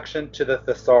Introduction to the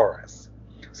Thesaurus.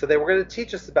 So they were going to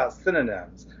teach us about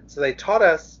synonyms. So they taught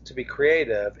us to be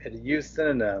creative and to use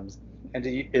synonyms and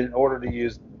in order to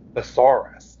use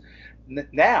thesaurus.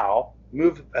 Now,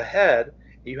 move ahead,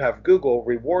 you have Google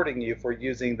rewarding you for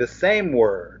using the same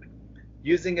word.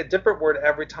 Using a different word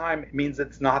every time means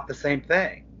it's not the same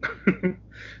thing.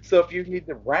 So if you need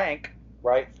to rank,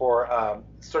 right, for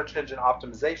search engine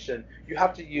optimization, you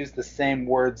have to use the same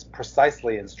words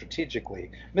precisely and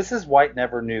strategically. Mrs. White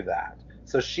never knew that.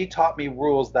 So she taught me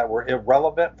rules that were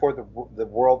irrelevant for the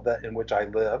world in which I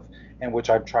live, in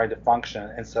which I'm trying to function.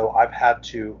 And so I've had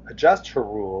to adjust her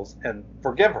rules and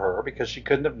forgive her because she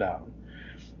couldn't have known.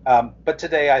 But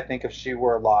today, I think if she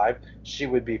were alive, she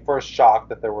would be first shocked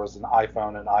that there was an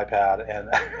iPhone and iPad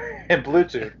and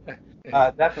Bluetooth.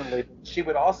 Definitely. She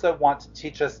would also want to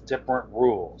teach us different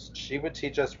rules. She would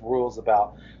teach us rules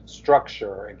about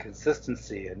structure and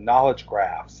consistency and knowledge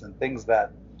graphs and things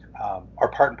that are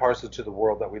part and parcel to the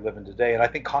world that we live in today. And I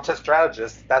think content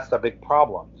strategists, that's the big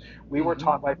problem. We were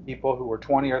taught by people who were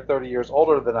 20 or 30 years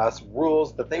older than us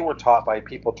rules that they were taught by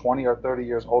people 20 or 30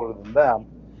 years older than them.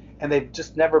 and they've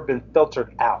just never been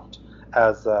filtered out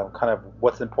as kind of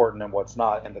what's important and what's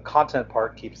not. And the content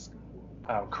part keeps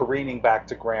careening back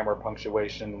to grammar,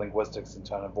 punctuation, linguistics, and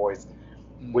tone of voice,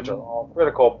 which are all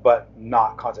critical, but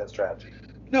not content strategy.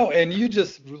 No, and you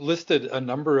just listed a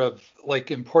number of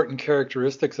like important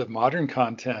characteristics of modern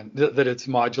content, that it's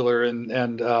modular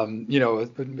and you know,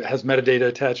 it has metadata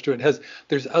attached to it.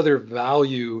 There's other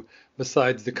value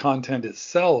besides the content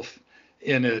itself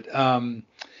in it.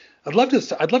 I'd love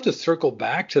to circle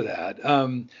back to that.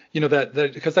 You know, that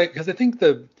because I think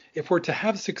if we're to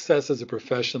have success as a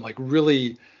profession, like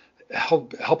really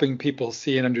helping people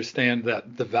see and understand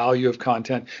that the value of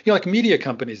content, you know, like media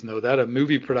companies know that a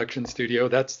movie production studio,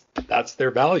 that's their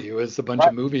value, is a bunch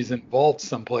of movies in vaults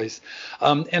someplace.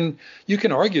 And you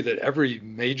can argue that every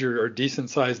major or decent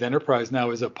sized enterprise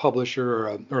now is a publisher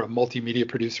or a multimedia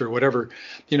producer or whatever,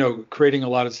 you know, creating a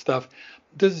lot of stuff.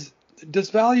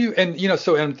 Does value, and you know,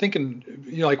 so I'm thinking,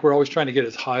 you know, like we're always trying to get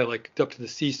as high, like up to the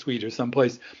C-suite or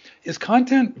someplace. Is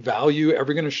content value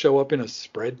ever going to show up in a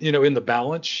spread, you know, in the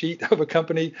balance sheet of a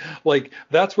company? Like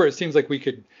that's where it seems like we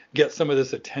could get some of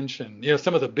this attention, you know,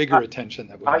 some of the bigger attention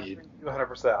that we need. I agree with you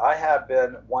 100%. I have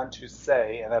been one to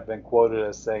say, and I've been quoted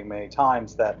as saying many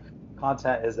times, that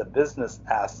content is a business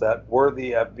asset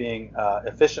worthy of being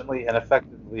efficiently and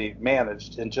effectively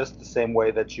managed in just the same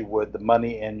way that you would the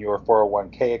money in your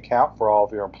 401k account for all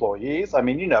of your employees. I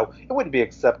mean, you know, it wouldn't be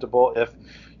acceptable if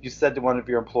you said to one of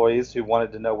your employees who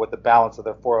wanted to know what the balance of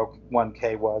their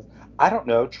 401k was, I don't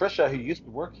know, Trisha, who used to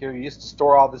work here, used to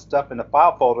store all this stuff in a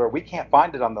file folder. We can't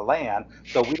find it on the LAN,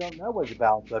 so we don't know what the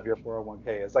balance of your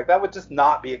 401k is. Like, that would just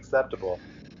not be acceptable.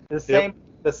 The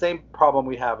same problem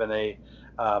we have in a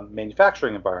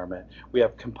manufacturing environment. We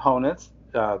have components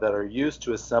that are used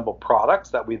to assemble products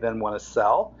that we then want to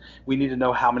sell. We need to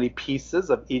know how many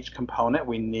pieces of each component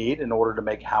we need in order to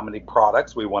make how many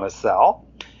products we want to sell.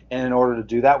 And in order to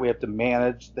do that, we have to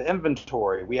manage the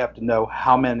inventory. We have to know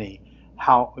how many,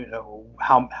 how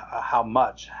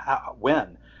much,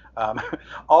 when.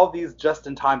 All these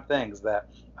just-in-time things that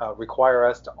require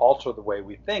us to alter the way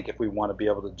we think if we want to be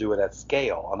able to do it at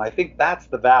scale. And I think that's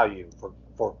the value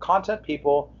for content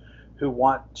people who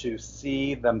want to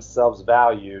see themselves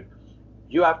valued.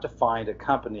 You have to find a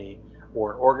company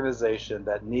or an organization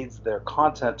that needs their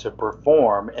content to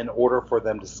perform in order for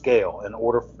them to scale, in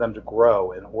order for them to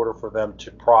grow, in order for them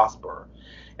to prosper.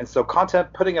 And so content,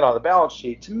 putting it on the balance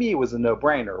sheet, to me was a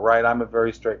no-brainer, right? I'm a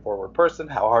very straightforward person.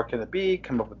 How hard can it be?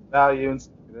 Come up with the value and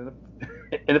stick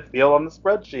it in a field on the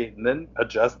spreadsheet and then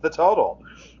adjust the total.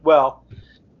 Well,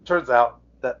 turns out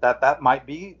that might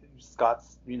be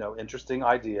Scott's, you know, interesting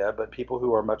idea, but people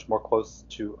who are much more close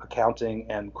to accounting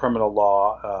and criminal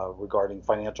law regarding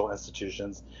financial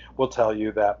institutions will tell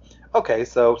you that, okay,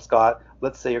 so Scott,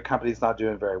 let's say your company's not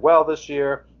doing very well this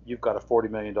year. You've got a $40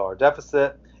 million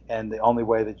deficit, and the only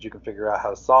way that you can figure out how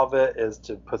to solve it is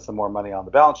to put some more money on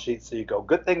the balance sheet. So you go,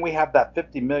 good thing we have that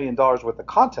 $50 million worth of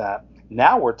content.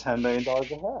 Now we're $10 million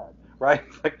ahead, right?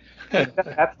 Like,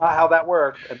 that's not how that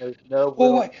works. And there's no.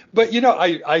 Well, but you know,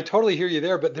 I totally hear you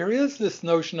there. But there is this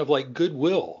notion of like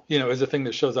goodwill, you know, as a thing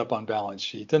that shows up on balance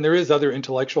sheets, and there is other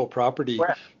intellectual property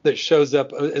that shows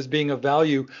up as being of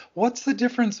value. What's the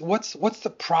difference? What's the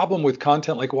problem with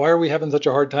content? Like, why are we having such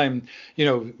a hard time, you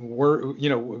know,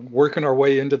 working our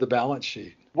way into the balance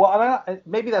sheet? Well,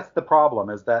 maybe that's the problem.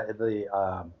 Is that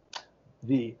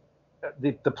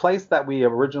the place that we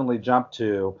originally jumped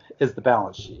to is the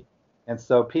balance sheet. And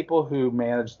so people who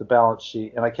manage the balance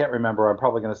sheet, and I can't remember, I'm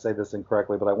probably going to say this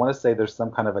incorrectly, but I want to say there's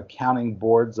some kind of accounting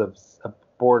board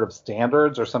of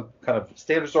standards or some kind of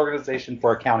standards organization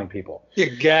for accounting people. Yeah,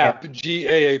 GAAP,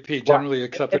 GAAP, generally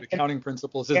accepted accounting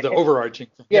principles, is the overarching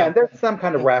thing. Yeah, and there's some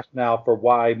kind of rationale for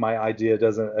why my idea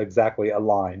doesn't exactly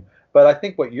align. But I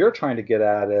think what you're trying to get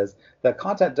at is that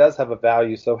content does have a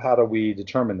value, so how do we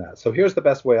determine that? So here's the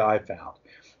best way I found.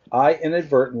 I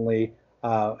inadvertently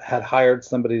had hired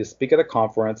somebody to speak at a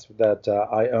conference that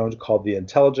I owned called the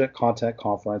Intelligent Content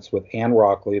Conference with Ann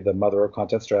Rockley, the mother of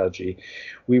content strategy.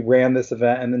 We ran this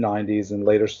event in the 90s and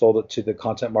later sold it to the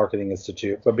Content Marketing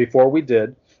Institute. But before we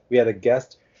did, we had a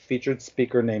guest featured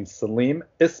speaker named Salim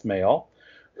Ismail,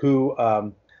 who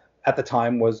at the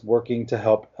time was working to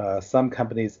help some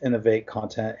companies innovate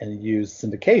content and use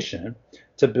syndication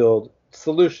to build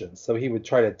solutions. So he would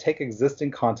try to take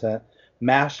existing content,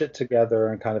 mash it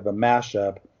together in kind of a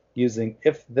mashup using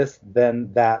if this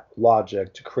then that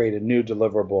logic to create a new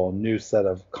deliverable, new set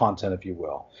of content, if you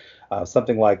will.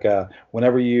 Something like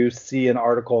whenever you see an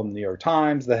article in the New York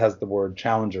Times that has the word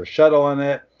Challenger shuttle in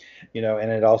it, you know,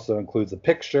 and it also includes a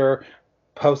picture,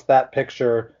 post that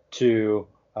picture to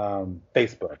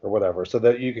Facebook or whatever, so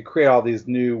that you could create all these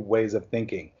new ways of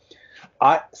thinking.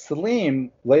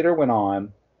 Salim later went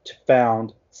on to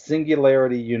found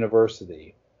Singularity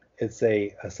University. It's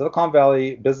a Silicon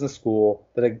Valley business school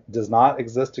that does not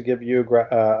exist to give you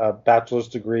a bachelor's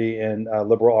degree in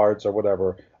liberal arts or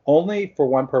whatever. Only for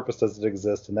one purpose does it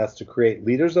exist, and that's to create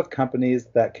leaders of companies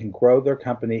that can grow their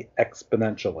company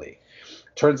exponentially.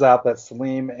 Turns out that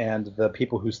Salim and the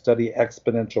people who study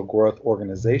exponential growth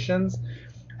organizations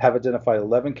have identified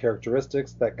 11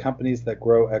 characteristics that companies that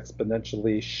grow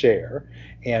exponentially share.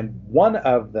 And one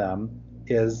of them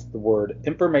is the word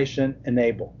information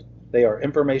enabled. They are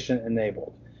information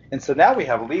enabled. And so now we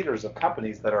have leaders of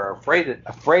companies that are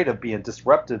afraid of being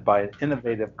disrupted by an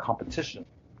innovative competition.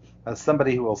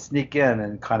 Somebody who will sneak in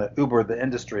and kind of Uber the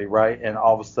industry, right? And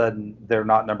all of a sudden they're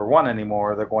not number one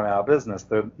anymore. They're going out of business.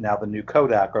 They're now the new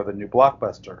Kodak or the new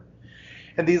Blockbuster.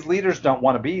 And these leaders don't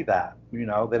want to be that. They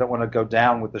don't want to go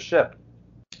down with the ship.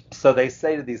 So they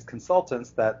say to these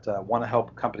consultants that want to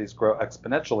help companies grow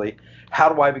exponentially, how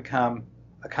do I become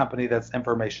a company that's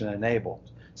information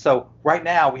enabled? So right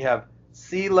now we have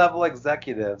C-level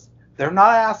executives. They're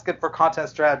not asking for content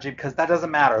strategy because that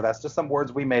doesn't matter. That's just some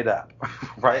words we made up,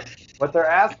 right? What they're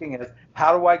asking is,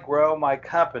 how do I grow my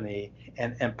company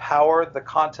and empower the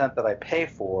content that I pay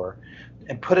for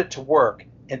and put it to work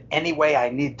in any way I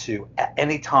need to at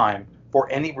any time for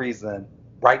any reason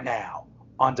right now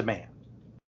on demand?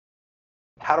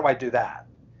 How do I do that?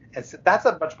 And so that's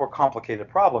a much more complicated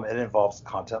problem. It involves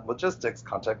content logistics,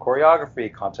 content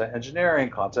choreography, content engineering,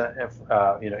 content,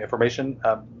 information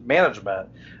management,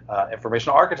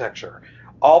 information architecture,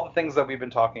 all the things that we've been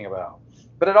talking about.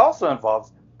 But it also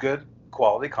involves good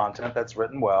quality content that's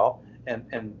written well,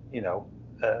 and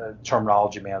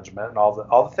terminology management, and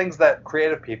all the things that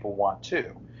creative people want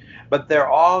too. But they're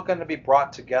all going to be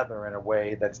brought together in a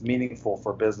way that's meaningful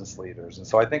for business leaders. And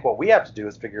so I think what we have to do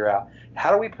is figure out,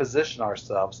 how do we position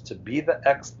ourselves to be the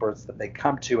experts that they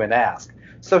come to and ask?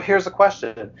 So here's a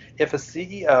question. If a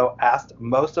CEO asked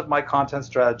most of my content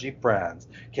strategy friends,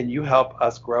 can you help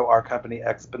us grow our company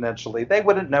exponentially? They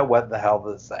wouldn't know what the hell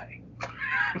to say.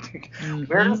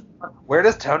 Where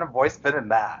does tone of voice fit in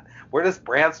that? Where does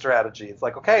brand strategy? It's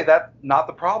like, okay, that's not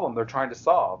the problem they're trying to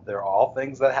solve. They're all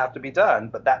things that have to be done,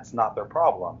 but that's not their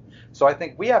problem. So I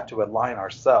think we have to align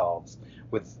ourselves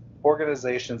with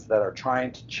organizations that are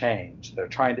trying to change, that are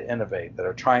trying to innovate, that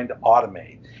are trying to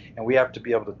automate. And we have to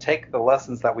be able to take the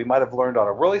lessons that we might have learned on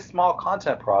a really small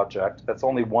content project that's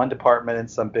only one department in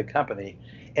some big company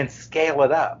and scale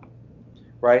it up,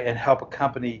 right? And help a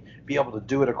company be able to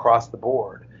do it across the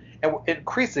board. And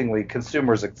increasingly,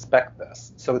 consumers expect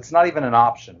this, so it's not even an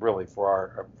option really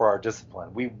for our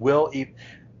discipline. We will.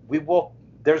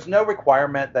 There's no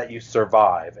requirement that you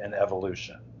survive in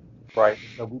evolution, right?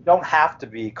 So we don't have to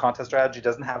be. Content strategy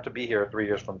doesn't have to be here 3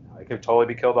 years from now. It could totally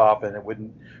be killed off, and it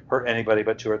wouldn't hurt anybody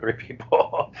but 2 or 3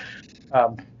 people,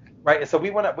 right? So we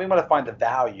want to find the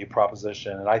value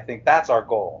proposition, and I think that's our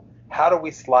goal. How do we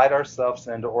slide ourselves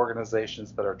into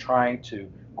organizations that are trying to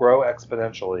grow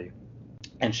exponentially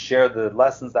and share the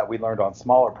lessons that we learned on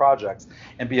smaller projects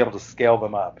and be able to scale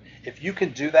them up? If you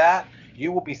can do that,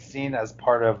 you will be seen as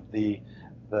part of the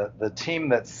team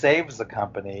that saves the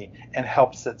company and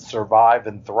helps it survive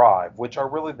and thrive, which are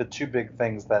really the two big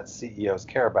things that CEOs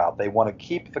care about. They want to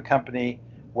keep the company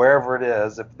wherever it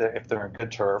is if they're in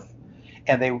good turf,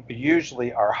 and they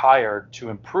usually are hired to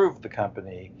improve the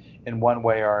company in one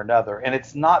way or another. And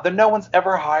it's not that no one's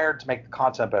ever hired to make the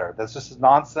content better. That's just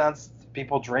nonsense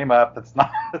people dream up. That's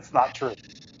not true.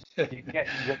 You can't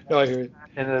No, I hear you.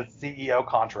 In a CEO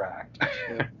contract.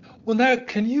 Yeah. Well, now,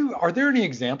 are there any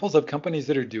examples of companies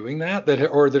that are doing that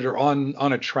or that are on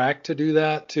a track to do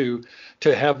that, to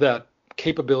have that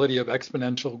capability of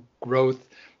exponential growth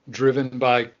driven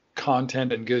by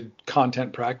content and good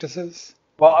content practices?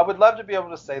 Well, I would love to be able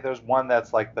to say there's one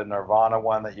that's like the Nirvana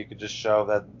one that you could just show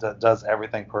that does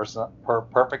everything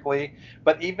perfectly.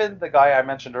 But even the guy I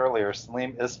mentioned earlier,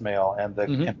 Salim Ismail, and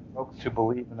the folks who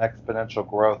believe in exponential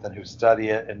growth and who study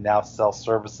it and now sell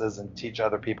services and teach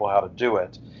other people how to do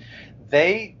it,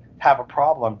 they have a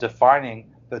problem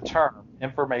defining the term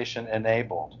information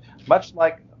enabled. Much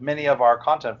like many of our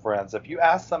content friends, if you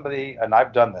ask somebody, and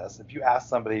I've done this, if you ask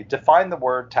somebody, define the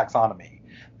word taxonomy,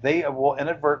 they will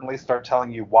inadvertently start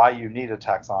telling you why you need a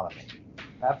taxonomy.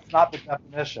 That's not the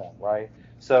definition, right?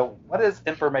 So what does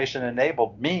information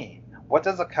enabled mean? What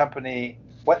is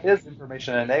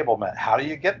information enablement? How do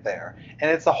you get there?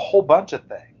 And it's a whole bunch of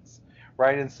things,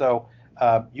 right? And so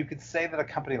you could say that a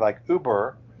company like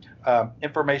Uber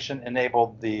information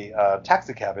enabled the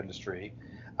taxi cab industry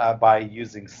by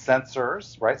using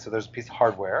sensors, right? So there's a piece of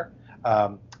hardware.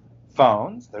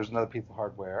 Phones, there's another piece of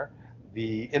hardware.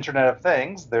 the Internet of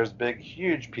Things, there's big,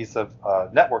 huge piece of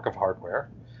network of hardware,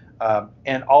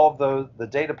 and all of the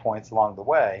data points along the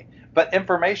way. But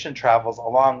information travels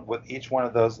along with each one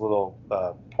of those little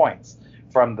points,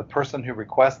 from the person who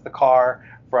requests the car,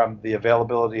 from the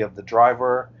availability of the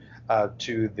driver,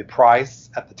 to the price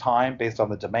at the time based on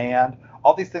the demand.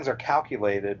 All these things are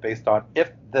calculated based on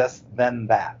if this, then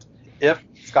that. If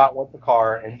Scott wants a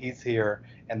car and he's here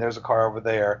and there's a car over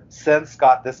there, send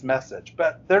Scott this message.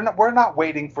 But we're not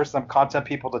waiting for some content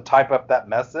people to type up that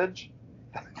message.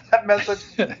 That message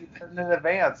is in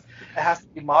advance. It has to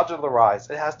be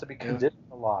modularized. It has to be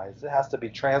conditionalized. It has to be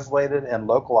translated and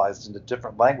localized into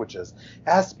different languages. It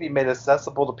has to be made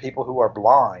accessible to people who are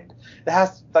blind.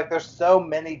 There's so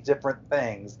many different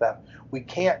things that we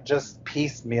can't just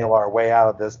piecemeal our way out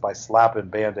of this by slapping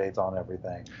Band-Aids on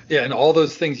everything. Yeah, and all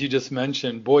those things you just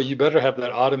mentioned, boy, you better have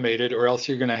that automated, or else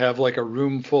you're going to have like a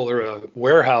room full or a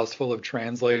warehouse full of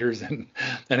translators and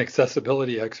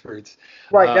accessibility experts.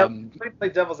 Right. Now, let me play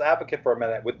devil's advocate for a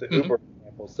minute with the Uber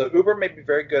example. So Uber may be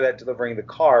very good at delivering the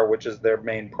car, which is their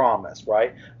main promise,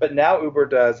 right? But now Uber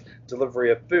does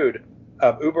delivery of food.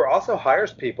 Uber also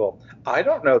hires people. I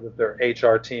don't know that their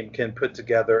HR team can put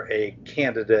together a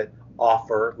candidate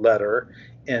offer letter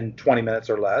in 20 minutes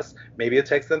or less. Maybe it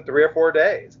takes them 3 or 4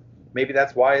 days. Maybe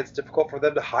that's why it's difficult for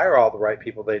them to hire all the right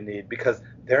people they need, because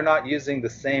they're not using the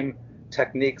same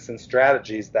techniques and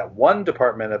strategies that one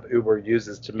department of Uber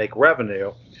uses to make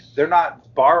revenue. They're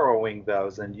not borrowing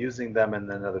those and using them in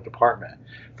another department.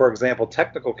 For example,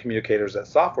 technical communicators at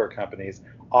software companies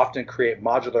often create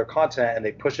modular content and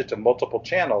they push it to multiple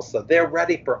channels. So they're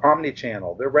ready for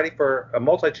omni-channel. They're ready for a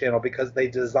multi-channel because they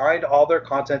designed all their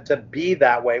content to be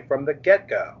that way from the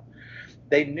get-go.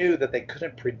 They knew that they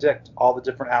couldn't predict all the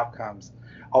different outcomes,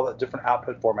 all the different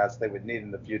output formats they would need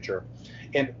in the future.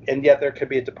 And yet there could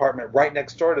be a department right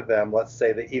next door to them, let's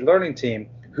say the e-learning team,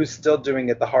 who's still doing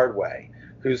it the hard way,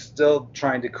 who's still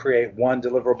trying to create one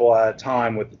deliverable at a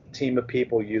time with a team of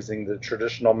people using the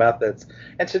traditional methods.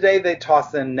 And today they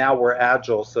toss in, now we're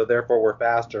agile, so therefore we're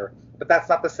faster. But that's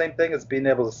not the same thing as being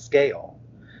able to scale.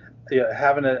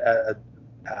 Having a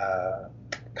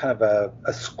kind of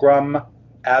a Scrum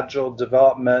agile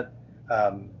development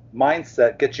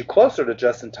mindset gets you closer to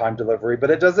just-in-time delivery, but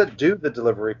it doesn't do the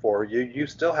delivery for you. You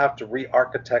still have to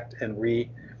re-architect and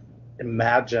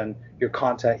reimagine your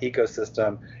content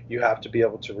ecosystem. You have to be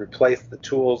able to replace the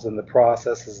tools and the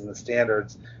processes and the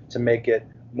standards to make it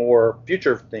more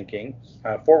future-thinking,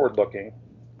 forward-looking.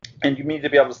 And you need to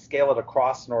be able to scale it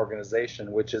across an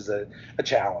organization, which is a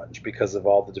challenge because of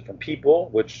all the different people,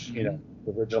 which,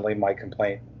 originally my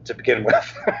complaint to begin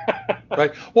with.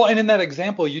 Right. Well, and in that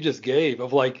example you just gave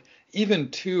of like even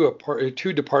two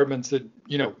departments that,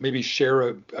 maybe share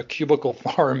a cubicle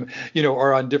farm,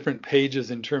 are on different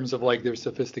pages in terms of like their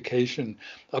sophistication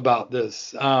about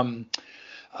this. How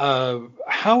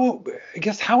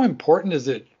important is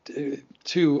it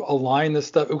to align this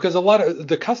stuff? Because a lot of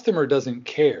the customer doesn't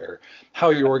care how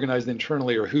you're organized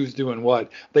internally or who's doing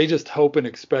what. They just hope and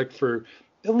expect for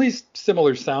at least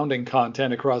similar sounding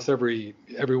content across every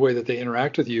way that they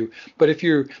interact with you. But if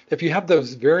you have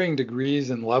those varying degrees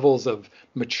and levels of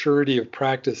maturity of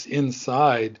practice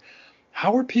inside,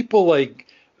 how are people like,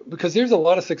 because there's a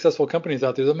lot of successful companies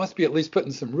out there that must be at least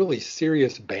putting some really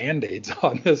serious Band-Aids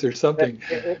on this or something.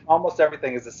 Almost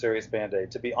everything is a serious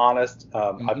Band-Aid. To be honest,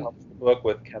 I published a book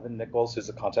with Kevin Nichols, who's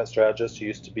a content strategist, who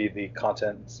used to be the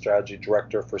content strategy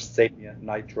director for Sapient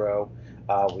Nitro,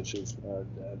 which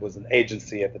was an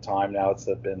agency at the time. Now it's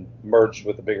been merged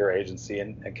with a bigger agency,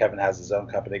 and Kevin has his own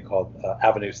company called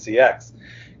Avenue CX.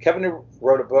 Kevin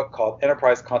wrote a book called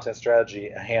Enterprise Content Strategy,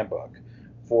 a Handbook,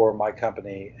 for my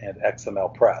company and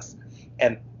XML Press.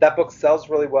 And that book sells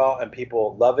really well and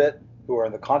people love it who are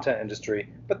in the content industry,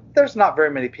 but there's not very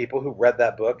many people who read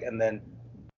that book and then,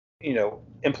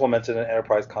 implemented an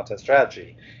enterprise content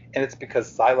strategy. And it's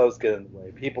because silos get in the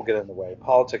way, people get in the way,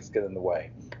 politics get in the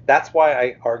way. That's why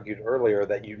I argued earlier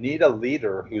that you need a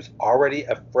leader who's already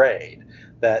afraid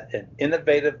that an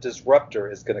innovative disruptor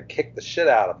is going to kick the shit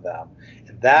out of them.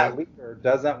 And that leader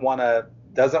doesn't want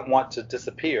to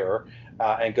disappear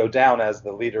and go down as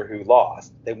the leader who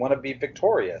lost. They want to be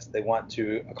victorious. They want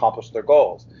to accomplish their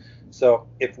goals. So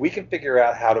if we can figure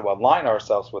out how to align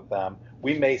ourselves with them,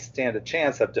 we may stand a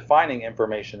chance of defining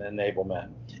information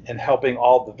enablement and helping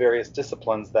all the various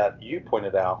disciplines that you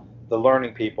pointed out, the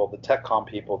learning people, the tech com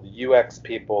people, the UX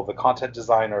people, the content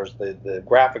designers, the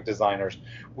graphic designers.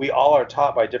 We all are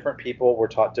taught by different people. We're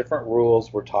taught different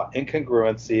rules. We're taught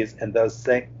incongruencies, and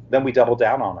then we double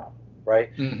down on them,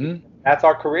 right? That's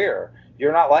our career.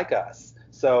 You're not like us.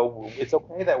 So it's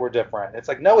okay that we're different. It's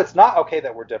like, no, it's not okay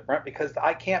that we're different, because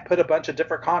I can't put a bunch of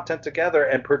different content together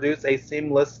and produce a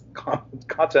seamless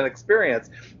content experience,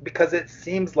 because it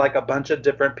seems like a bunch of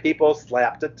different people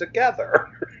slapped it together.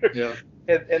 Yeah.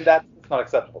 And that's not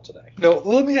acceptable today. No,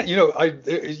 let me,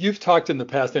 you've talked in the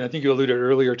past, and I think you alluded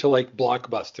earlier to like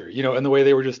Blockbuster, and the way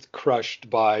they were just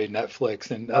crushed by Netflix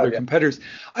and other competitors.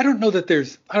 I don't know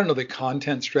that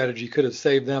content strategy could have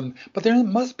saved them, but there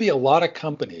must be a lot of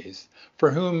companies for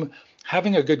whom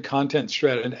having a good content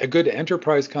strategy, a good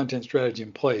enterprise content strategy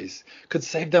in place could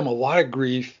save them a lot of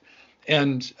grief.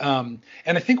 And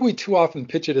I think we too often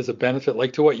pitch it as a benefit,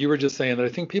 like to what you were just saying, that I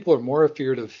think people are more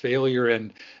afeared of failure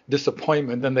and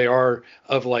disappointment than they are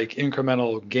of like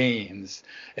incremental gains.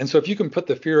 And so if you can put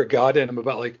the fear of God in them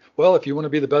about like, well, if you want to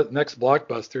be the next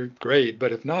Blockbuster, great.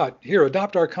 But if not, here,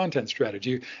 adopt our content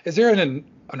strategy. Is there an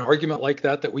argument like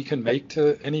that we can make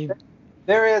to any?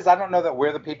 There is. I don't know that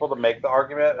we're the people to make the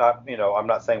argument. I'm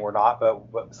not saying we're not,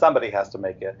 but somebody has to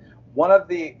make it. One of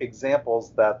the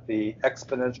examples that the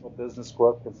exponential business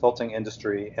growth consulting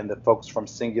industry and the folks from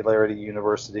Singularity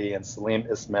University and Salim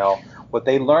Ismail, what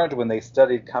they learned when they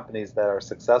studied companies that are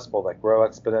successful, that grow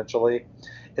exponentially,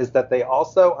 is that they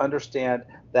also understand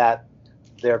that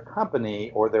their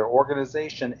company or their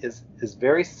organization is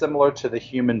very similar to the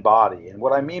human body. And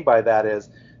what I mean by that is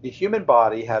the human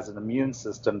body has an immune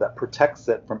system that protects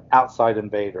it from outside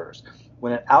invaders.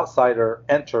 When an outsider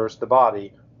enters the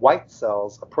body, white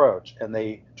cells approach and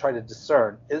they try to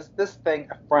discern, is this thing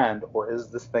a friend or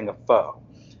is this thing a foe?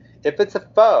 If it's a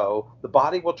foe, the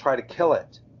body will try to kill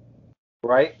it,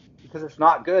 right? Because it's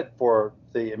not good for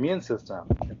the immune system.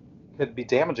 It could be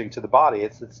damaging to the body.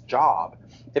 It's its job.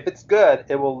 If it's good,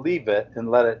 it will leave it and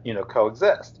let it,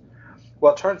 coexist.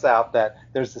 Well, it turns out that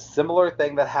there's a similar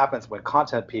thing that happens when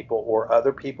content people or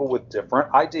other people with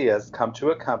different ideas come to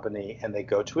a company and they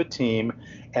go to a team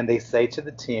and they say to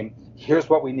the team, here's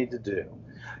what we need to do.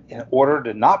 In order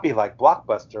to not be like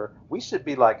Blockbuster, we should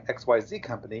be like XYZ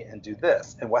company and do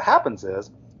this. And what happens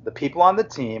is the people on the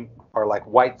team are like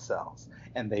white cells.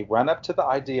 And they run up to the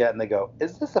idea and they go,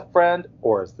 is this a friend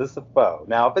or is this a foe?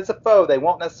 Now, if it's a foe, they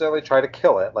won't necessarily try to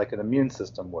kill it like an immune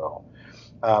system will.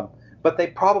 But they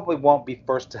probably won't be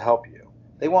first to help you.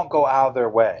 They won't go out of their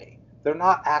way. They're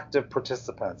not active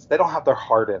participants. They don't have their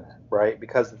heart in it, right?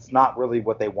 Because it's not really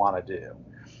what they want to do.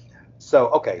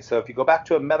 So if you go back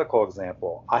to a medical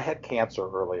example, I had cancer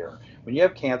earlier. When you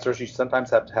have cancers, you sometimes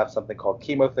have to have something called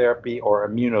chemotherapy or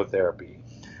immunotherapy.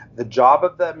 The job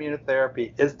of the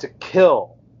immunotherapy is to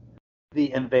kill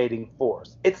the invading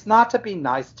force. It's not to be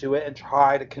nice to it and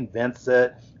try to convince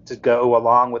it to go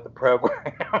along with the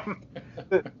program.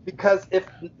 Because if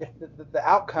the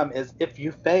outcome is if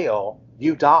you fail,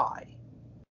 you die.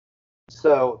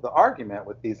 So the argument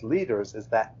with these leaders is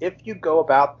that if you go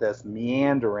about this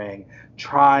meandering,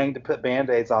 trying to put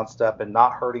Band-Aids on stuff and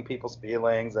not hurting people's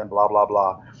feelings and blah, blah,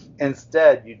 blah,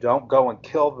 instead you don't go and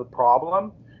kill the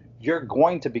problem, you're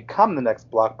going to become the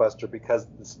next Blockbuster because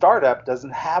the startup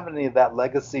doesn't have any of that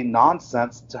legacy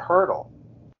nonsense to hurdle.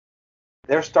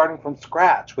 They're starting from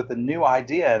scratch with a new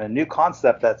idea and a new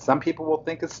concept that some people will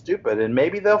think is stupid, and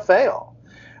maybe they'll fail.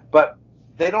 But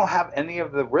they don't have any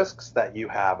of the risks that you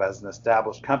have as an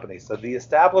established company. So the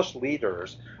established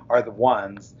leaders are the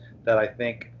ones that I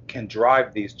think can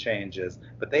drive these changes,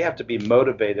 but they have to be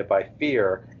motivated by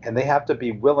fear, and they have to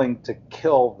be willing to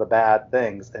kill the bad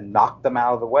things and knock them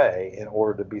out of the way in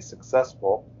order to be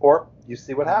successful, or you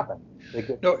see what happens.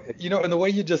 And the way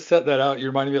you just set that out, you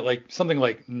reminded me of like something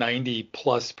like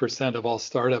 90+% of all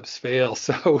startups fail.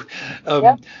 So,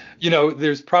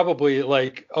 there's probably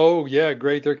like, oh yeah,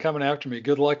 great, they're coming after me.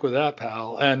 Good luck with that,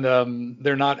 pal. And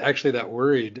they're not actually that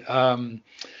worried.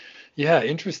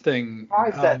 Interesting.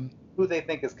 Who they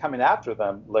think is coming after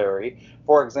them, Larry.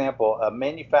 For example, a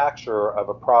manufacturer of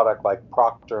a product like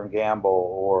Procter & Gamble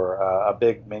or a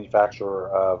big manufacturer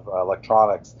of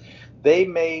electronics, they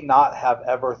may not have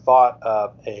ever thought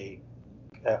of a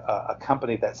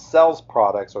company that sells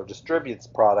products or distributes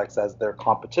products as their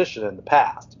competition in the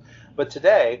past. But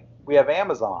today, we have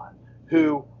Amazon,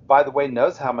 who, by the way,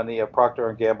 knows how many of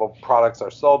Procter & Gamble products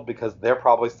are sold because they're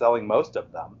probably selling most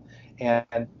of them.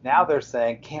 And now they're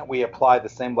saying, can't we apply the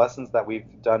same lessons that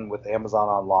we've done with Amazon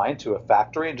online to a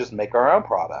factory and just make our own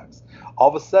products? All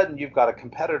of a sudden, you've got a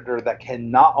competitor that can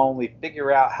not only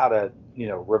figure out how to,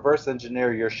 reverse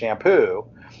engineer your shampoo,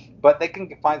 but they can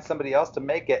find somebody else to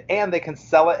make it, and they can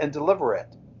sell it and deliver it.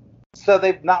 So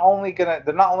they're not only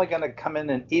gonna come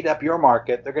in and eat up your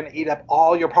market, they're gonna eat up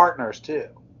all your partners too.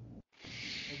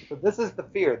 So this is the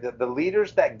fear that the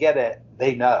leaders that get it,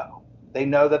 they know. They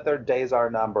know that their days are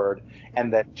numbered,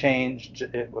 and that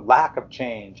lack of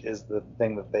change is the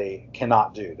thing that they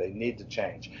cannot do. They need to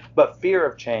change. But fear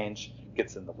of change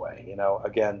gets in the way.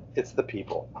 Again, it's the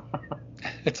people.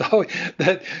 It's always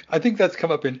that. I think that's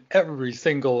come up in every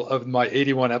single of my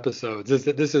 81 episodes, is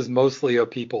that this is mostly a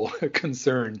people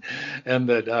concern, and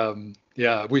that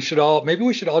yeah, we should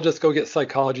all just go get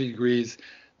psychology degrees,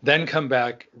 then come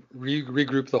back,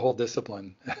 regroup the whole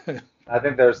discipline. I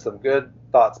think there's some good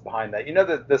thoughts behind that.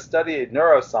 The study of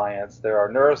neuroscience, there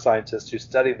are neuroscientists who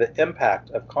study the impact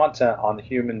of content on the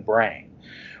human brain.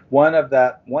 One of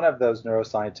those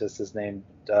neuroscientists is named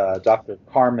Dr.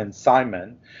 Carmen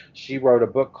Simon. She wrote a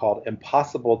book called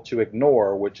Impossible to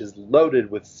Ignore, which is loaded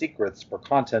with secrets for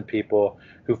content people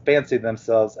who fancy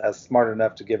themselves as smart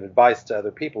enough to give advice to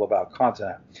other people about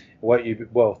content. What you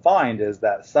will find is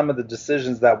that some of the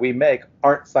decisions that we make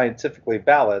aren't scientifically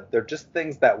valid. They're just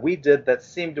things that we did that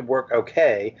seemed to work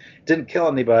okay, didn't kill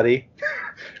anybody,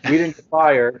 we didn't get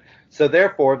fired, so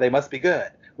therefore they must be good,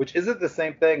 which isn't the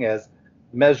same thing as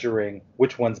measuring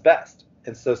which one's best.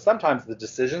 And so sometimes the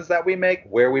decisions that we make,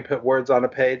 where we put words on a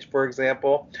page, for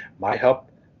example, might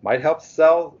help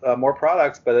sell more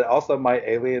products, but it also might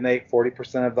alienate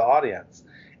 40% of the audience.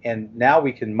 And now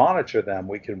we can monitor them.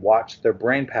 We can watch their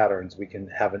brain patterns. We can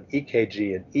have an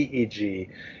EKG, an EEG,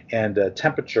 and a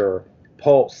temperature,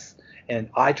 pulse, and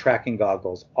eye tracking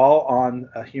goggles all on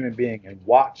a human being and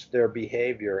watch their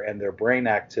behavior and their brain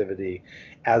activity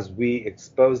as we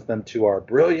expose them to our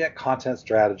brilliant content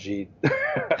strategy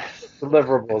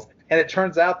deliverables. And it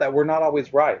turns out that we're not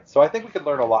always right. So I think we could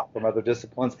learn a lot from other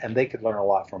disciplines, and they could learn a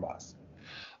lot from us.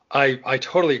 I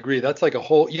totally agree. That's like a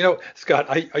whole, Scott,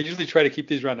 I usually try to keep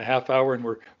these around a half hour, and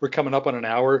we're coming up on an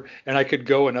hour, and I could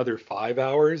go another 5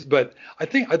 hours, but I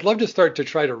think I'd love to start to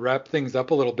try to wrap things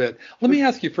up a little bit. Let me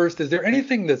ask you first, is there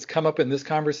anything that's come up in this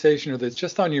conversation or that's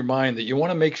just on your mind that you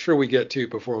want to make sure we get to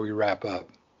before we wrap up?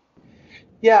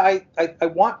 Yeah, I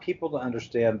want people to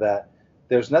understand that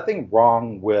there's nothing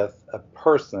wrong with a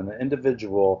person, an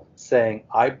individual, saying,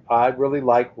 I really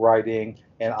like writing,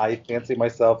 and I fancy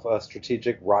myself a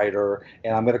strategic writer,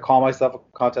 and I'm going to call myself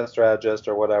a content strategist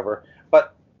or whatever.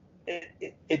 But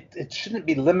it shouldn't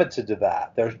be limited to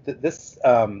that. This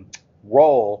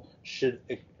role should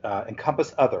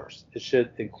encompass others. It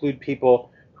should include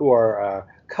people who are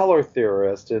color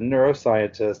theorists and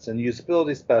neuroscientists and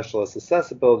usability specialists,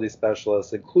 accessibility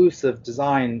specialists, inclusive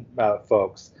design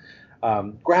folks,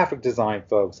 graphic design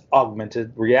folks,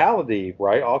 augmented reality,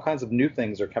 right? All kinds of new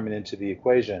things are coming into the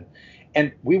equation.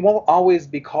 And we won't always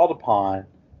be called upon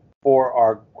for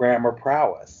our grammar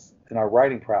prowess and our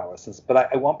writing prowess. But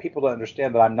I want people to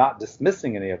understand that I'm not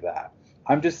dismissing any of that.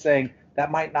 I'm just saying that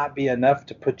might not be enough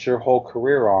to put your whole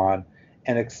career on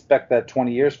and expect that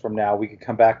 20 years from now we could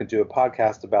come back and do a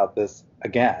podcast about this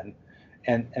again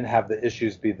and have the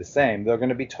issues be the same. They're going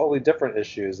to be totally different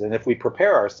issues. And if we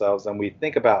prepare ourselves and we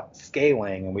think about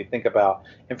scaling and we think about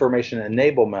information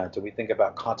enablement and we think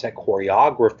about content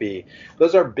choreography,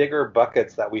 those are bigger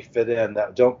buckets that we fit in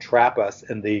that don't trap us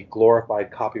in the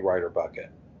glorified copywriter bucket.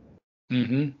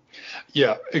 Mm-hmm.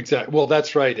 Yeah, exactly. Well,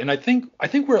 that's right. And I think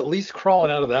we're at least crawling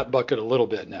out of that bucket a little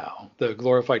bit now, the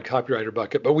glorified copywriter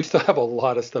bucket, but we still have a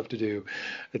lot of stuff to do,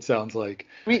 it sounds like.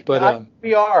 We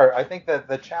are. I think that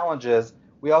the challenge is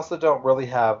we also don't really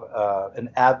have an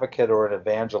advocate or an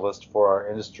evangelist for our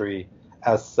industry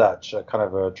as such, a kind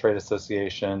of a trade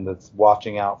association that's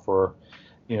watching out for,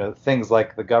 things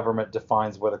like the government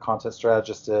defines what a content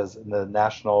strategist is, and the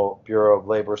National Bureau of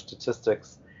Labor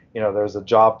Statistics. There's a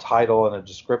job title and a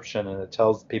description, and it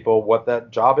tells people what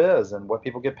that job is and what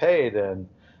people get paid and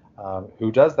who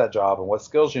does that job and what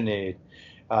skills you need.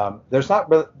 There's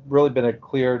not really been a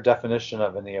clear definition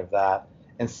of any of that.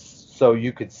 And so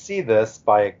you could see this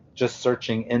by just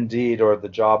searching Indeed or the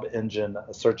job engine,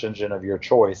 a search engine of your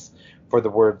choice, for the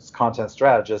words content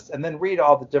strategist, and then read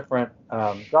all the different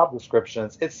job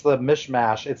descriptions. It's the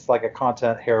mishmash. It's like a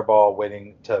content hairball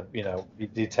waiting to, be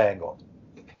detangled.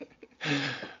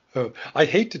 Oh, I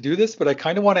hate to do this, but I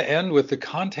kind of want to end with the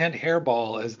content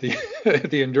hairball as the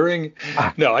the enduring.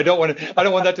 No, I don't want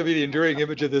that to be the enduring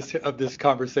image of this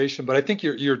conversation. But I think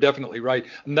you're definitely right,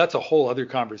 and that's a whole other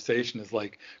conversation. Is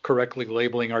like correctly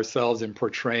labeling ourselves and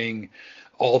portraying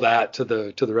all that to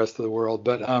the rest of the world.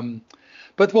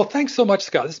 But But well, thanks so much,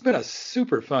 Scott. This has been a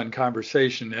super fun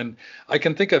conversation, and I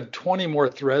can think of 20 more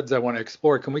threads I want to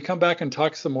explore. Can we come back and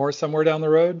talk some more somewhere down the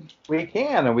road? We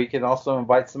can, and we can also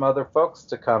invite some other folks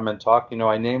to come and talk. You know,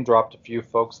 I name dropped a few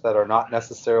folks that are not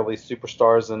necessarily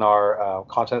superstars in our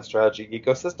content strategy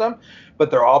ecosystem,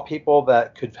 but they're all people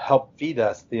that could help feed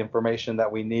us the information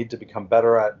that we need to become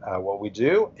better at what we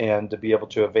do and to be able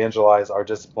to evangelize our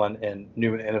discipline in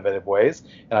new and innovative ways.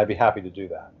 And I'd be happy to do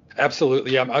that.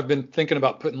 Absolutely. I've been thinking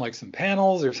about putting like some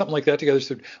panels or something like that together.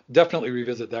 So definitely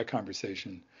revisit that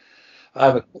conversation.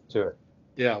 I look forward to it.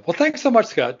 Yeah. Well, thanks so much,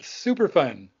 Scott. Super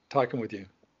fun talking with you.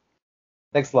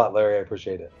 Thanks a lot, Larry. I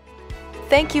appreciate it.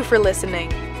 Thank you for listening.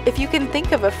 If you can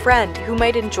think of a friend who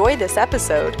might enjoy this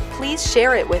episode, please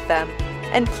share it with them.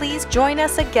 And please join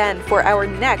us again for our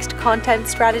next content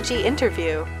strategy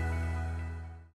interview.